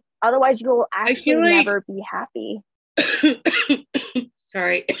identity. Otherwise, you'll I actually feel like, never be happy.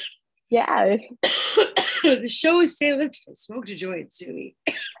 sorry. Yeah. The show is stay lifted. I smoked a joint, Sumi.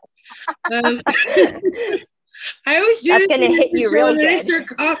 I always do That's this gonna in hit the you show, real and then I good. start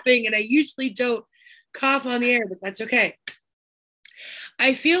coughing, and I usually don't cough on the air, but that's okay.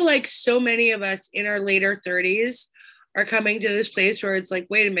 I feel like so many of us in our later 30s are coming to this place where it's like,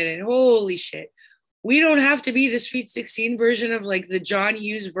 wait a minute, holy shit. We don't have to be the Sweet 16 version of like the John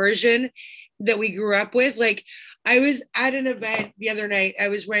Hughes version that we grew up with. Like, I was at an event the other night. I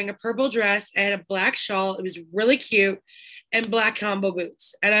was wearing a purple dress. I had a black shawl. It was really cute, and black combo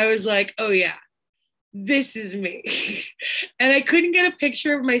boots. And I was like, oh, yeah, this is me. And I couldn't get a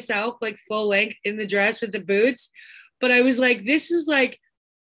picture of myself like full length in the dress with the boots. But I was like, this is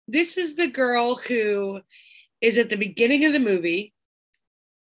the girl who is at the beginning of the movie,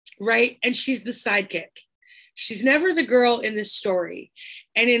 right? And she's the sidekick. She's never the girl in the story.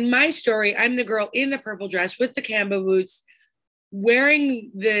 And in my story, I'm the girl in the purple dress with the camo boots,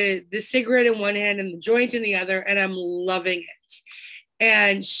 wearing the cigarette in one hand and the joint in the other, and I'm loving it.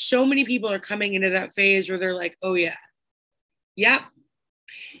 And so many people are coming into that phase where they're like, oh yeah, yep,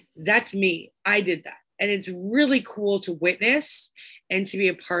 that's me. I did that. And it's really cool to witness and to be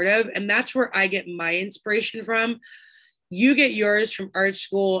a part of. And that's where I get my inspiration from. You get yours from art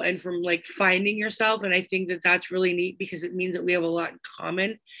school and from like finding yourself. And I think that that's really neat because it means that we have a lot in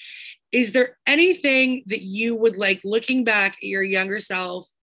common. Is there anything that you would like looking back at your younger self?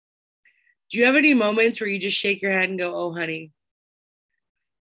 Do you have any moments where you just shake your head and go, oh, honey,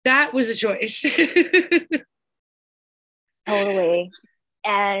 that was a choice? Totally.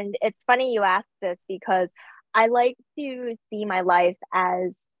 And it's funny you ask this because I like to see my life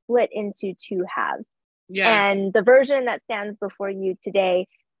as split into two halves. Yeah. And the version that stands before you today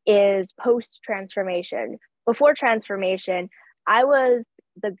is post transformation. Before transformation, I was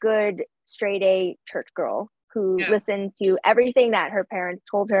the good straight A church girl who listened to everything that her parents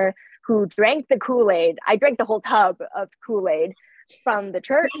told her, who drank the Kool-Aid. I drank the whole tub of Kool-Aid from the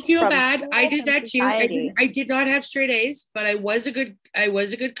church. Don't feel from bad. school, I did from that too. society. I did not have straight A's, but I was a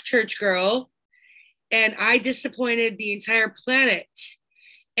good church girl, and I disappointed the entire planet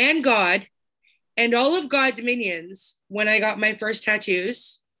and God and all of God's minions when I got my first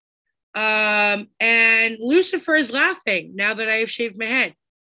tattoos. And Lucifer is laughing now that I have shaved my head.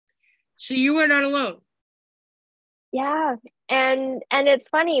 So you are not alone. Yeah. And it's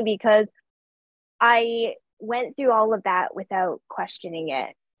funny because I went through all of that without questioning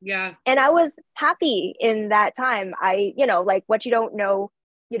it. Yeah. And I was happy in that time. Like what you don't know,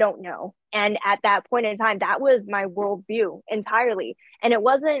 you don't know. And at that point in time, that was my worldview entirely. And it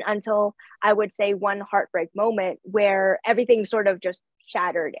wasn't until I would say one heartbreak moment where everything sort of just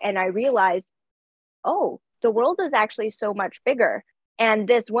shattered. And I realized, oh, the world is actually so much bigger. And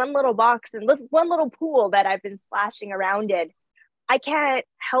this one little box and this one little pool that I've been splashing around in, I can't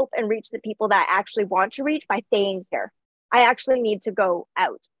help and reach the people that I actually want to reach by staying here. I actually need to go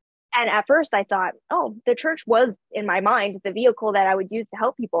out. And at first I thought, oh, the church was in my mind the vehicle that I would use to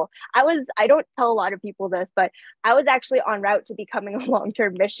help people. I don't tell a lot of people this, but I was actually en route to becoming a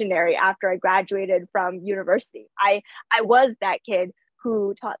long-term missionary after I graduated from university. I was that kid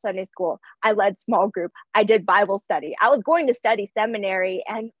who taught Sunday school. I led small group. I did Bible study. I was going to study seminary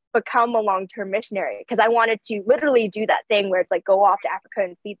and become a long-term missionary because I wanted to literally do that thing where it's like go off to Africa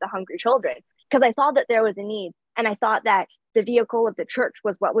and feed the hungry children because I saw that there was a need. And I thought that the vehicle of the church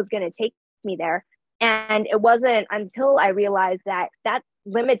was what was going to take me there. And it wasn't until I realized that that's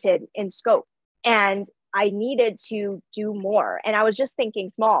limited in scope and I needed to do more. And I was just thinking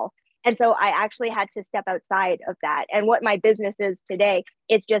small. And so I actually had to step outside of that. And what my business is today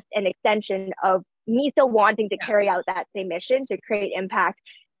is just an extension of me still wanting to carry out that same mission to create impact,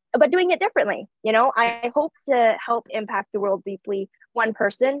 but doing it differently. I hope to help impact the world deeply, one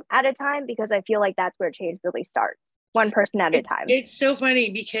person at a time, because I feel like that's where change really starts. One person at a time. It's so funny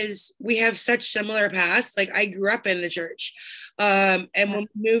because we have such similar pasts. Like I grew up in the church. And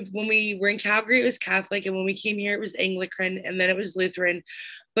when we were in Calgary, it was Catholic. And when we came here, it was Anglican and then it was Lutheran.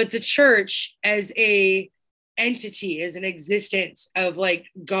 But the church as a entity, as an existence of like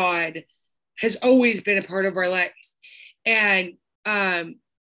God has always been a part of our life. And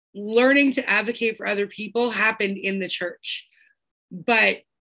learning to advocate for other people happened in the church. But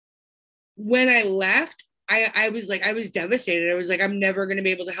when I left, I was devastated. I was like, I'm never going to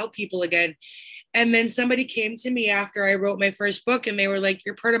be able to help people again. And then somebody came to me after I wrote my first book and they were like,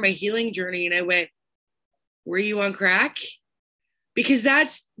 you're part of my healing journey. And I went, were you on crack? Because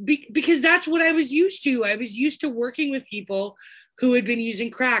that's what I was used to. I was used to working with people who had been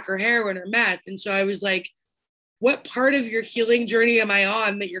using crack or heroin or meth. And so I was like, what part of your healing journey am I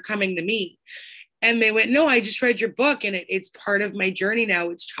on that you're coming to me? And they went, no, I just read your book and it's part of my journey now.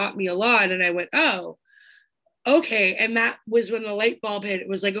 It's taught me a lot. And I went, oh, okay. And that was when the light bulb hit. It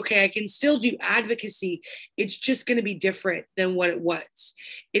was like, okay, I can still do advocacy. It's just going to be different than what it was.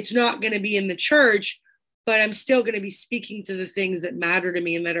 It's not going to be in the church, but I'm still going to be speaking to the things that matter to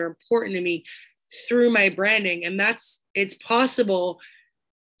me and that are important to me through my branding. And it's possible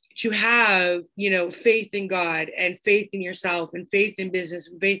to have, faith in God and faith in yourself and faith in business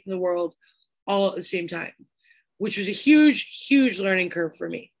and faith in the world all at the same time, which was a huge, huge learning curve for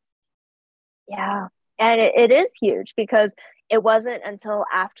me. Yeah. And it is huge because it wasn't until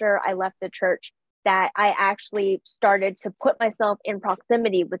after I left the church that I actually started to put myself in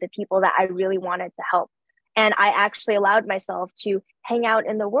proximity with the people that I really wanted to help. And I actually allowed myself to hang out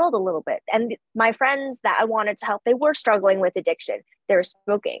in the world a little bit. And my friends that I wanted to help, they were struggling with addiction. They were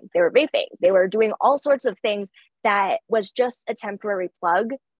smoking, they were vaping, they were doing all sorts of things that was just a temporary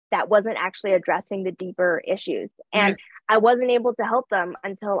plug that wasn't actually addressing the deeper issues. And I wasn't able to help them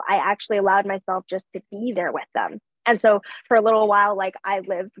until I actually allowed myself just to be there with them. And so for a little while, like I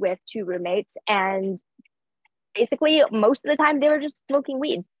lived with two roommates, and basically most of the time they were just smoking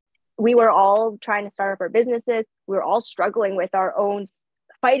weed. We were all trying to start up our businesses. We were all struggling with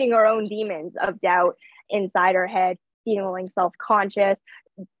fighting our own demons of doubt inside our head, feeling self-conscious,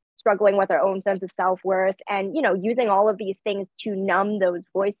 struggling with our own sense of self-worth, and using all of these things to numb those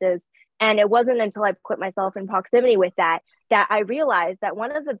voices. And it wasn't until I put myself in proximity with that I realized that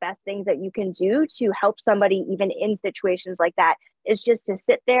one of the best things that you can do to help somebody even in situations like that is just to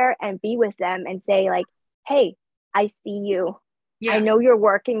sit there and be with them and say, like, hey, I see you. Yeah. I know you're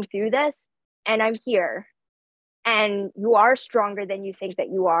working through this, and I'm here, and you are stronger than you think that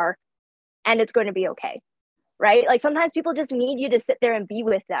you are, and it's going to be okay. Right? Like sometimes people just need you to sit there and be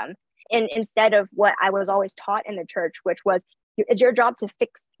with them, and instead of what I was always taught in the church, which was, it's your job to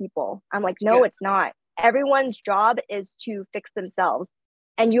fix people. I'm like, no, It's not. Everyone's job is to fix themselves,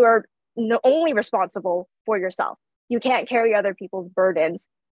 and you are only responsible for yourself. You can't carry other people's burdens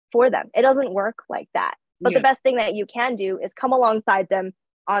for them. It doesn't work like that. But the best thing that you can do is come alongside them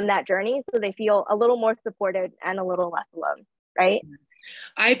on that journey so they feel a little more supported and a little less alone, right?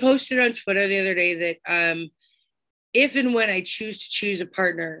 I posted on Twitter the other day that if and when I choose a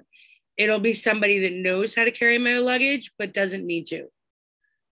partner, it'll be somebody that knows how to carry my luggage, but doesn't need to,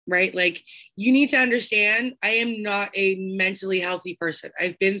 right? Like, you need to understand, I am not a mentally healthy person.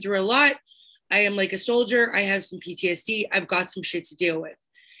 I've been through a lot. I am like a soldier. I have some PTSD. I've got some shit to deal with.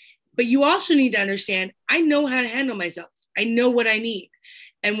 But you also need to understand, I know how to handle myself. I know what I need.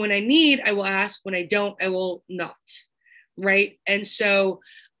 And when I need, I will ask. When I don't, I will not, right? And so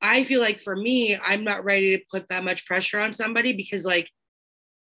I feel like for me, I'm not ready to put that much pressure on somebody because, like,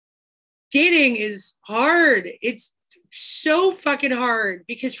 dating is hard. It's so fucking hard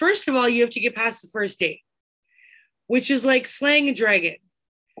because, first of all, you have to get past the first date, which is like slaying a dragon.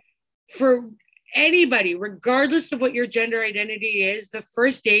 For anybody, regardless of what your gender identity is, the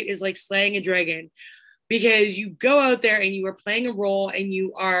first date is like slaying a dragon because you go out there and you are playing a role and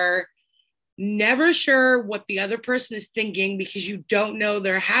you are never sure what the other person is thinking because you don't know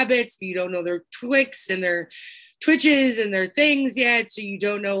their habits, you don't know their twicks and their twitches and their things yet. So you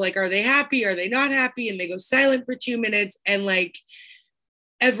don't know, like, are they happy? Are they not happy? And they go silent for 2 minutes and like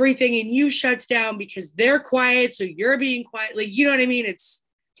everything in you shuts down because they're quiet. So you're being quiet. Like, you know what I mean?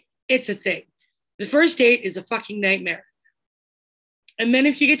 It's a thing. The first date is a fucking nightmare. And then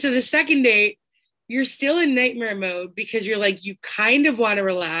if you get to the second date, you're still in nightmare mode because you're like, you kind of want to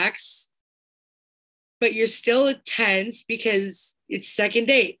relax, but you're still tense because it's second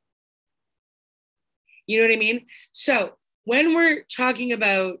date. You know what I mean? So when we're talking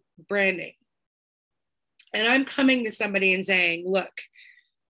about branding and I'm coming to somebody and saying, look,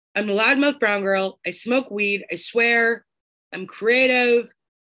 I'm a loudmouth brown girl. I smoke weed. I swear. I'm creative.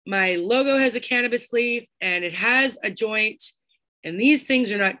 My logo has a cannabis leaf and it has a joint. And these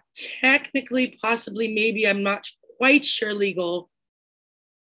things are not technically, possibly, maybe, I'm not quite sure, legal.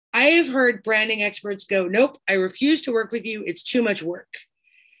 I have heard branding experts go, nope, I refuse to work with you. It's too much work.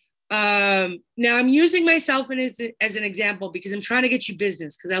 Now I'm using myself as an example because I'm trying to get you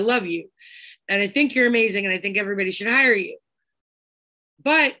business because I love you. And I think you're amazing. And I think everybody should hire you.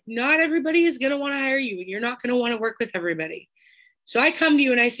 But not everybody is going to want to hire you. And you're not going to want to work with everybody. So I come to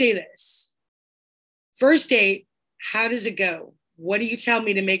you and I say this. First date, how does it go? What do you tell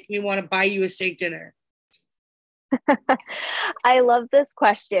me to make me want to buy you a steak dinner? I love this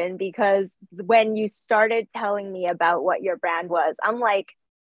question because when you started telling me about what your brand was, I'm like,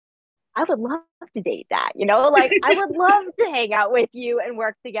 I would love to date that, like I would love to hang out with you and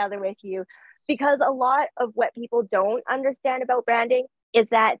work together with you, because a lot of what people don't understand about branding is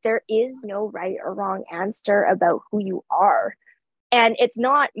that there is no right or wrong answer about who you are. And it's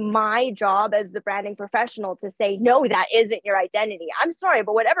not my job as the branding professional to say, no, that isn't your identity. I'm sorry,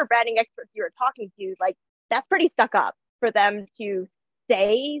 but whatever branding experts you're talking to, like, that's pretty stuck up for them to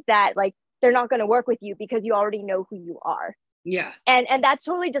say that, like, they're not going to work with you because you already know who you are. Yeah. And that's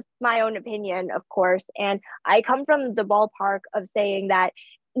totally just my own opinion, of course. And I come from the ballpark of saying that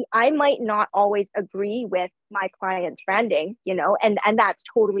I might not always agree with my client's branding, and that's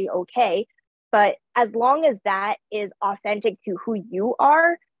totally okay. But as long as that is authentic to who you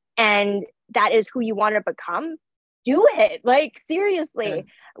are and that is who you want to become, do it. Like, seriously,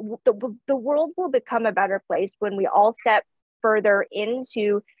 the world will become a better place when we all step further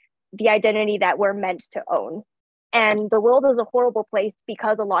into the identity that we're meant to own. And the world is a horrible place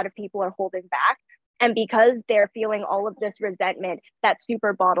because a lot of people are holding back. And because they're feeling all of this resentment that's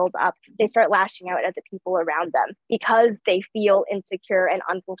super bottled up, they start lashing out at the people around them because they feel insecure and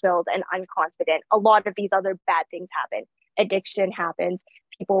unfulfilled and unconfident. A lot of these other bad things happen. Addiction happens.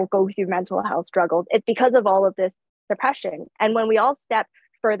 People go through mental health struggles. It's because of all of this suppression. And when we all step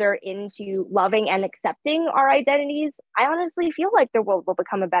further into loving and accepting our identities, I honestly feel like the world will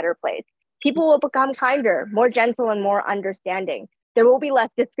become a better place. People will become kinder, more gentle, and more understanding. There will be less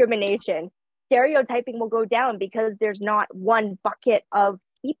discrimination. Stereotyping will go down because there's not one bucket of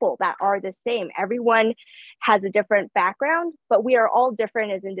people that are the same. Everyone has a different background, but we are all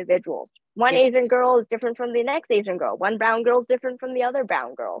different as individuals. One Asian girl is different from the next Asian girl. One brown girl is different from the other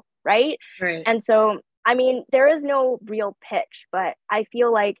brown girl, right? Right. And so, I mean, there is no real pitch, but I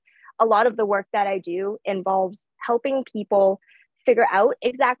feel like a lot of the work that I do involves helping people figure out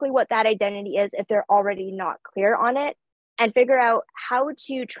exactly what that identity is if they're already not clear on it, and figure out how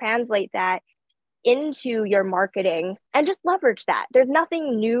to translate that into your marketing and just leverage that. There's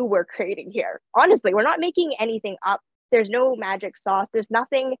nothing new we're creating here. Honestly, we're not making anything up. There's no magic sauce. There's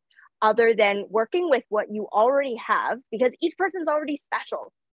nothing other than working with what you already have, because each person's already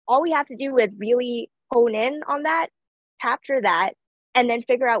special. All we have to do is really hone in on that, capture that, and then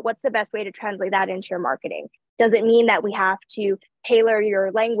figure out what's the best way to translate that into your marketing. Does it mean that we have to tailor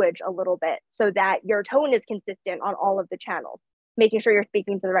your language a little bit so that your tone is consistent on all of the channels, making sure you're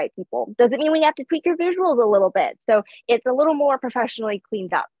speaking to the right people? Does it mean we have to tweak your visuals a little bit so it's a little more professionally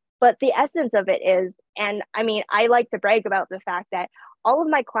cleaned up? But the essence of it is, and I mean, I like to brag about the fact that all of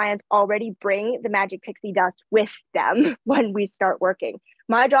my clients already bring the magic pixie dust with them when we start working.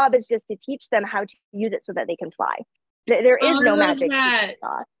 My job is just to teach them how to use it so that they can fly. There is no magic pixie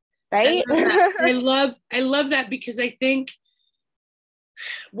dust, right? I love that, because I think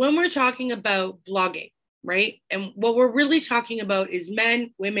when we're talking about blogging, right? And what we're really talking about is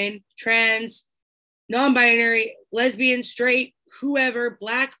men, women, trans, non-binary, lesbian, straight, whoever,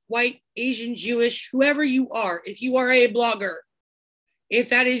 black, white, Asian, Jewish, whoever you are. If you are a blogger, if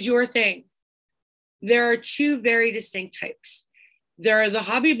that is your thing, there are two very distinct types. There are the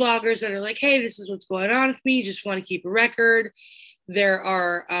hobby bloggers that are like, hey, this is what's going on with me, just want to keep a record. There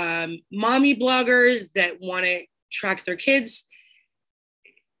are mommy bloggers that want to track their kids.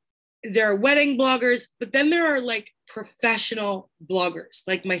 There are wedding bloggers, but then there are like professional bloggers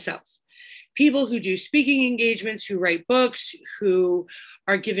like myself, people who do speaking engagements, who write books, who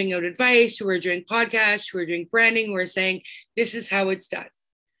are giving out advice, who are doing podcasts, who are doing branding, who are saying, this is how it's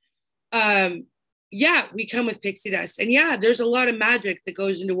done. Yeah, we come with pixie dust. And yeah, there's a lot of magic that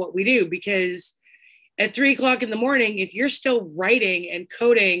goes into what we do, because at 3:00 in the morning, if you're still writing and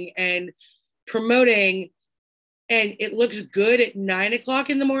coding and promoting and it looks good at 9:00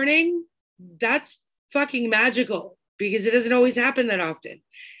 in the morning, that's fucking magical, because it doesn't always happen that often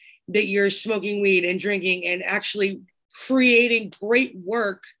that you're smoking weed and drinking and actually creating great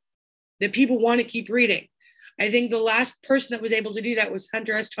work that people want to keep reading. I think the last person that was able to do that was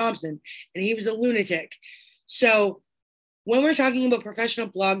Hunter S. Thompson, and he was a lunatic. So when we're talking about professional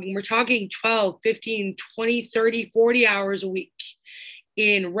blogging, we're talking 12, 15, 20, 30, 40 hours a week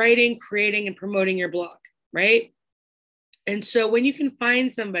in writing, creating, and promoting your blog, right? And so when you can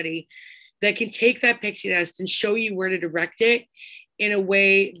find somebody that can take that pixie dust and show you where to direct it in a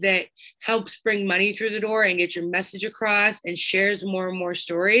way that helps bring money through the door and get your message across and shares more and more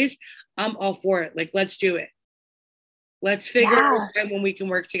stories, I'm all for it. Like, let's do it. Let's figure out when we can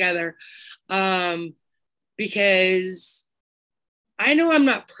work together. Because I know I'm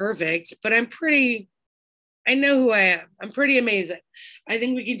not perfect, but I know who I am. I'm pretty amazing. I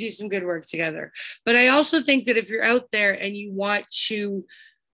think we can do some good work together. But I also think that if you're out there and you want to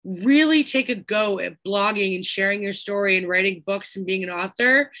really take a go at blogging and sharing your story and writing books and being an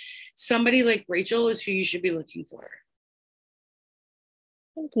author, somebody like Rachel is who you should be looking for.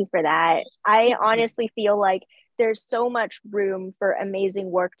 Thank you for that. I honestly feel like there's so much room for amazing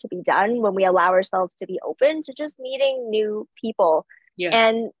work to be done when we allow ourselves to be open to just meeting new people. Yeah.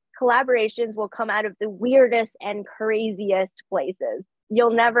 And collaborations will come out of the weirdest and craziest places.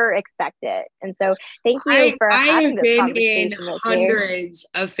 You'll never expect it. And so thank you for I having have this been in conversation with me. hundreds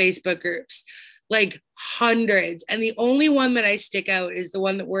of Facebook groups, like hundreds. And the only one that I stick out is the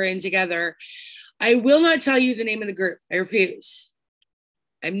one that we're in together. I will not tell you the name of the group. I refuse.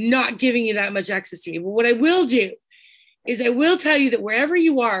 I'm not giving you that much access to me. But what I will do is I will tell you that wherever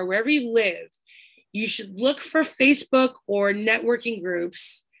you are, wherever you live, you should look for Facebook or networking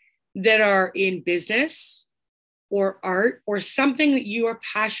groups that are in business or art or something that you are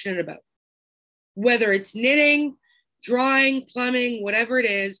passionate about, whether it's knitting, drawing, plumbing, whatever it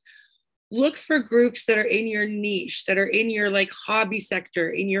is. Look for groups that are in your niche, that are in your like hobby sector,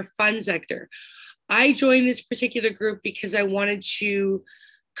 in your fun sector. I joined this particular group because I wanted to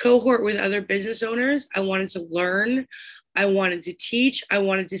cohort with other business owners. I wanted to learn. I wanted to teach. I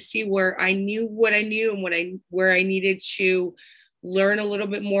wanted to see where I knew what I knew and where I needed to learn a little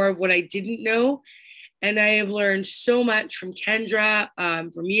bit more of what I didn't know. And I have learned so much from Kendra,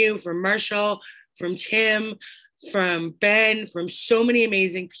 from you, from Marshall, from Tim, from Ben, from so many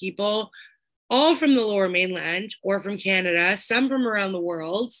amazing people, all from the Lower Mainland or from Canada, some from around the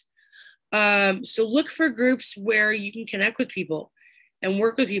world. So look for groups where you can connect with people and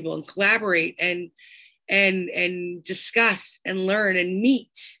work with people and collaborate and discuss and learn and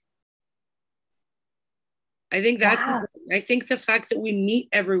meet. I think that's important. I think the fact that we meet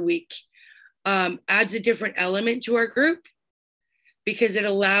every week adds a different element to our group because it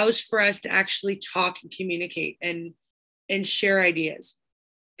allows for us to actually talk and communicate and share ideas.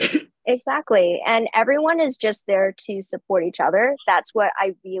 Exactly. And everyone is just there to support each other. That's what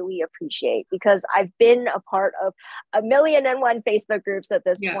I really appreciate because I've been a part of 1,000,001 Facebook groups at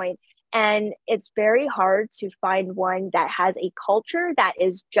this point, and it's very hard to find one that has a culture that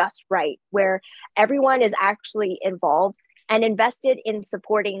is just right, where everyone is actually involved and invested in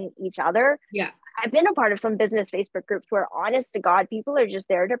supporting each other. Yeah. I've been a part of some business Facebook groups where, honest to God, people are just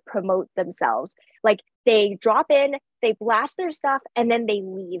there to promote themselves. Like they drop in, they blast their stuff, and then they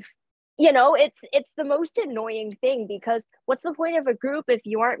leave. You know, it's the most annoying thing because what's the point of a group if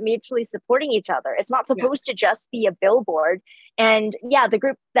you aren't mutually supporting each other? It's not supposed to just be a billboard. And yeah, the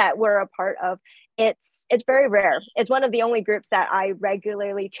group that we're a part of, it's very rare. It's one of the only groups that I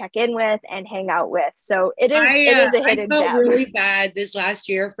regularly check in with and hang out with. So it is a hidden gem. I felt really bad this last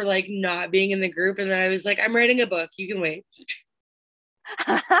year for like not being in the group, and then I was like, I'm writing a book. You can wait.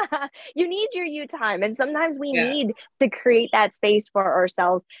 You need your you time, and sometimes we need to create that space for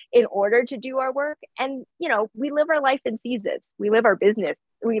ourselves in order to do our work. And you know, we live our life in seasons. We live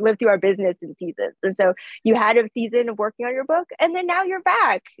through our business in seasons. And so you had a season of working on your book, and then now you're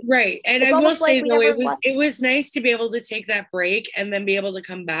back, right? And I will say though, it was nice to be able to take that break and then be able to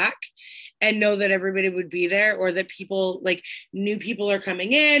come back and know that everybody would be there, or that people, like new people are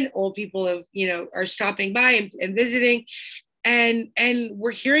coming in, old people have, are stopping by and visiting. And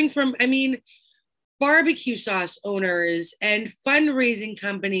we're hearing from, barbecue sauce owners and fundraising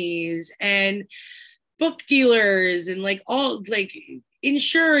companies and book dealers and like all like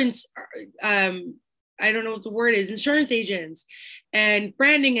insurance, I don't know what the word is, insurance agents and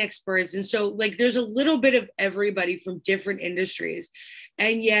branding experts. And so like there's a little bit of everybody from different industries.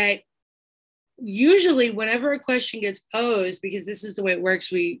 And yet usually whenever a question gets posed, because this is the way it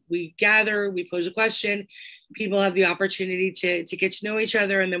works, we gather, we pose a question, people have the opportunity to get to know each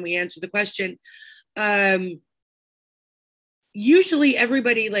other, and then we answer the question. Usually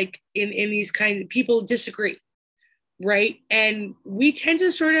everybody, like in these kinds of people, disagree, right? And we tend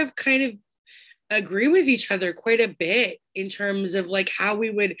to sort of kind of agree with each other quite a bit in terms of like how we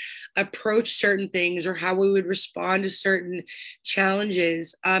would approach certain things or how we would respond to certain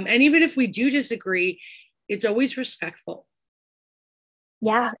challenges. And even if we do disagree, it's always respectful.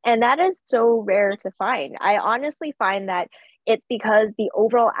 Yeah, and that is so rare to find. I honestly find that it's because the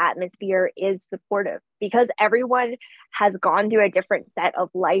overall atmosphere is supportive, because everyone has gone through a different set of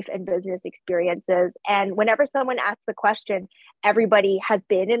life and business experiences. And whenever someone asks a question, everybody has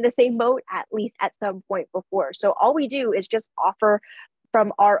been in the same boat, at least at some point before. So all we do is just offer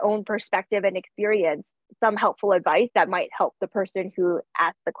from our own perspective and experience some helpful advice that might help the person who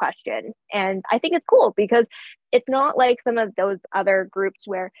asked the question. And I think it's cool because it's not like some of those other groups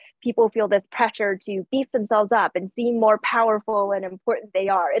where people feel this pressure to beef themselves up and seem more powerful and important they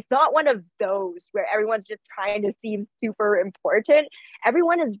are. It's not one of those where everyone's just trying to seem super important.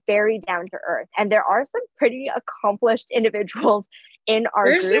 Everyone is very down to earth. And there are some pretty accomplished individuals in our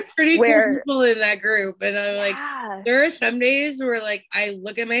There's some group pretty cool where, people in that group. And I'm like, yeah. there are some days where like I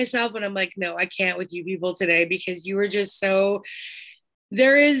look at myself and I'm like, no, I can't with you people today because you were just so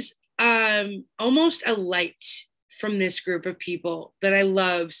there is almost a light from this group of people that I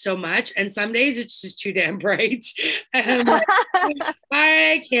love so much. And some days it's just too damn bright. And I'm like,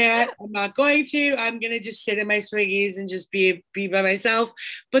 I can't, I'm not going to. I'm gonna just sit in my swiggies and just be by myself.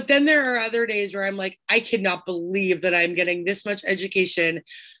 But then there are other days where I'm like, I cannot believe that I'm getting this much education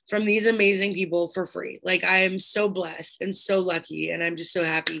from these amazing people for free. Like I am so blessed and so lucky, and I'm just so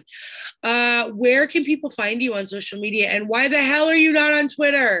happy. Where can people find you on social media, and why the hell are you not on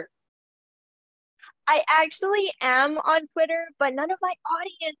Twitter? I actually am on Twitter, but none of my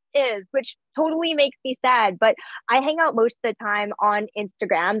audience is, which totally makes me sad. But I hang out most of the time on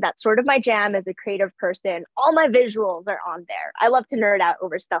Instagram. That's sort of my jam as a creative person. All my visuals are on there. I love to nerd out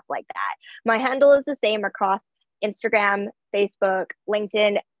over stuff like that. My handle is the same across Instagram, Facebook,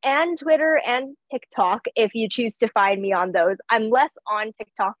 LinkedIn, and Twitter and TikTok if you choose to find me on those. I'm less on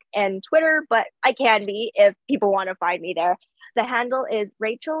TikTok and Twitter, but I can be if people want to find me there. The handle is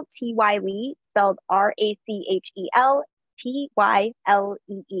Rachel T.Y. Lee, spelled RACHEL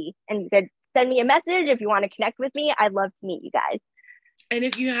TYLEE. And you could send me a message if you want to connect with me. I'd love to meet you guys. And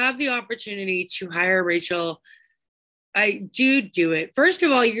if you have the opportunity to hire Rachel, I do it. First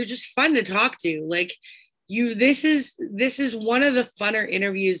of all, you're just fun to talk to. Like you, this is one of the funner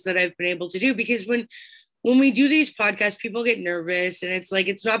interviews that I've been able to do because when we do these podcasts, people get nervous and it's like,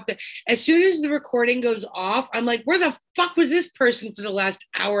 it's not the, as soon as the recording goes off, I'm like, where the fuck was this person for the last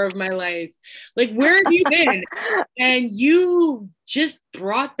hour of my life? Like, where have you been? And you just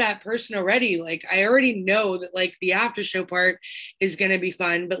brought that person already. Like, I already know that like the after show part is going to be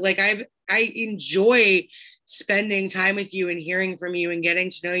fun, but like, I enjoy spending time with you and hearing from you and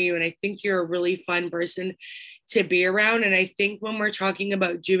getting to know you. And I think you're a really fun person to be around. And I think when we're talking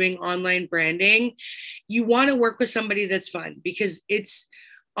about doing online branding, you want to work with somebody that's fun because it's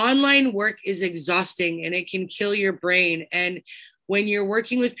online work is exhausting and it can kill your brain. And when you're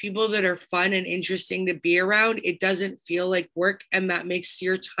working with people that are fun and interesting to be around, it doesn't feel like work. And that makes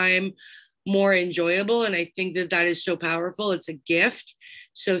your time more enjoyable. And I think that that is so powerful. It's a gift.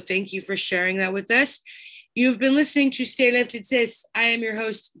 So thank you for sharing that with us. You've been listening to Stay Lifted Sis. I am your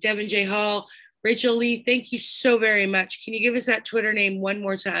host, Devin J. Hall. Rachel Lee, thank you so very much. Can you give us that Twitter name one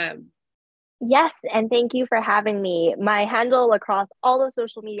more time? Yes, and thank you for having me. My handle across all the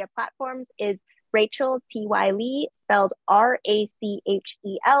social media platforms is Rachel T.Y. Lee, spelled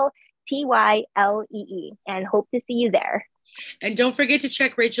RACHEL TYLEE, and hope to see you there. And don't forget to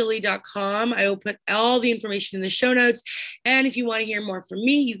check rachellee.com. I will put all the information in the show notes. And if you want to hear more from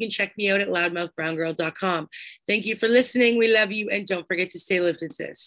me, you can check me out at loudmouthbrown.com. Thank you for listening. We love you. And don't forget to stay lifted, sis.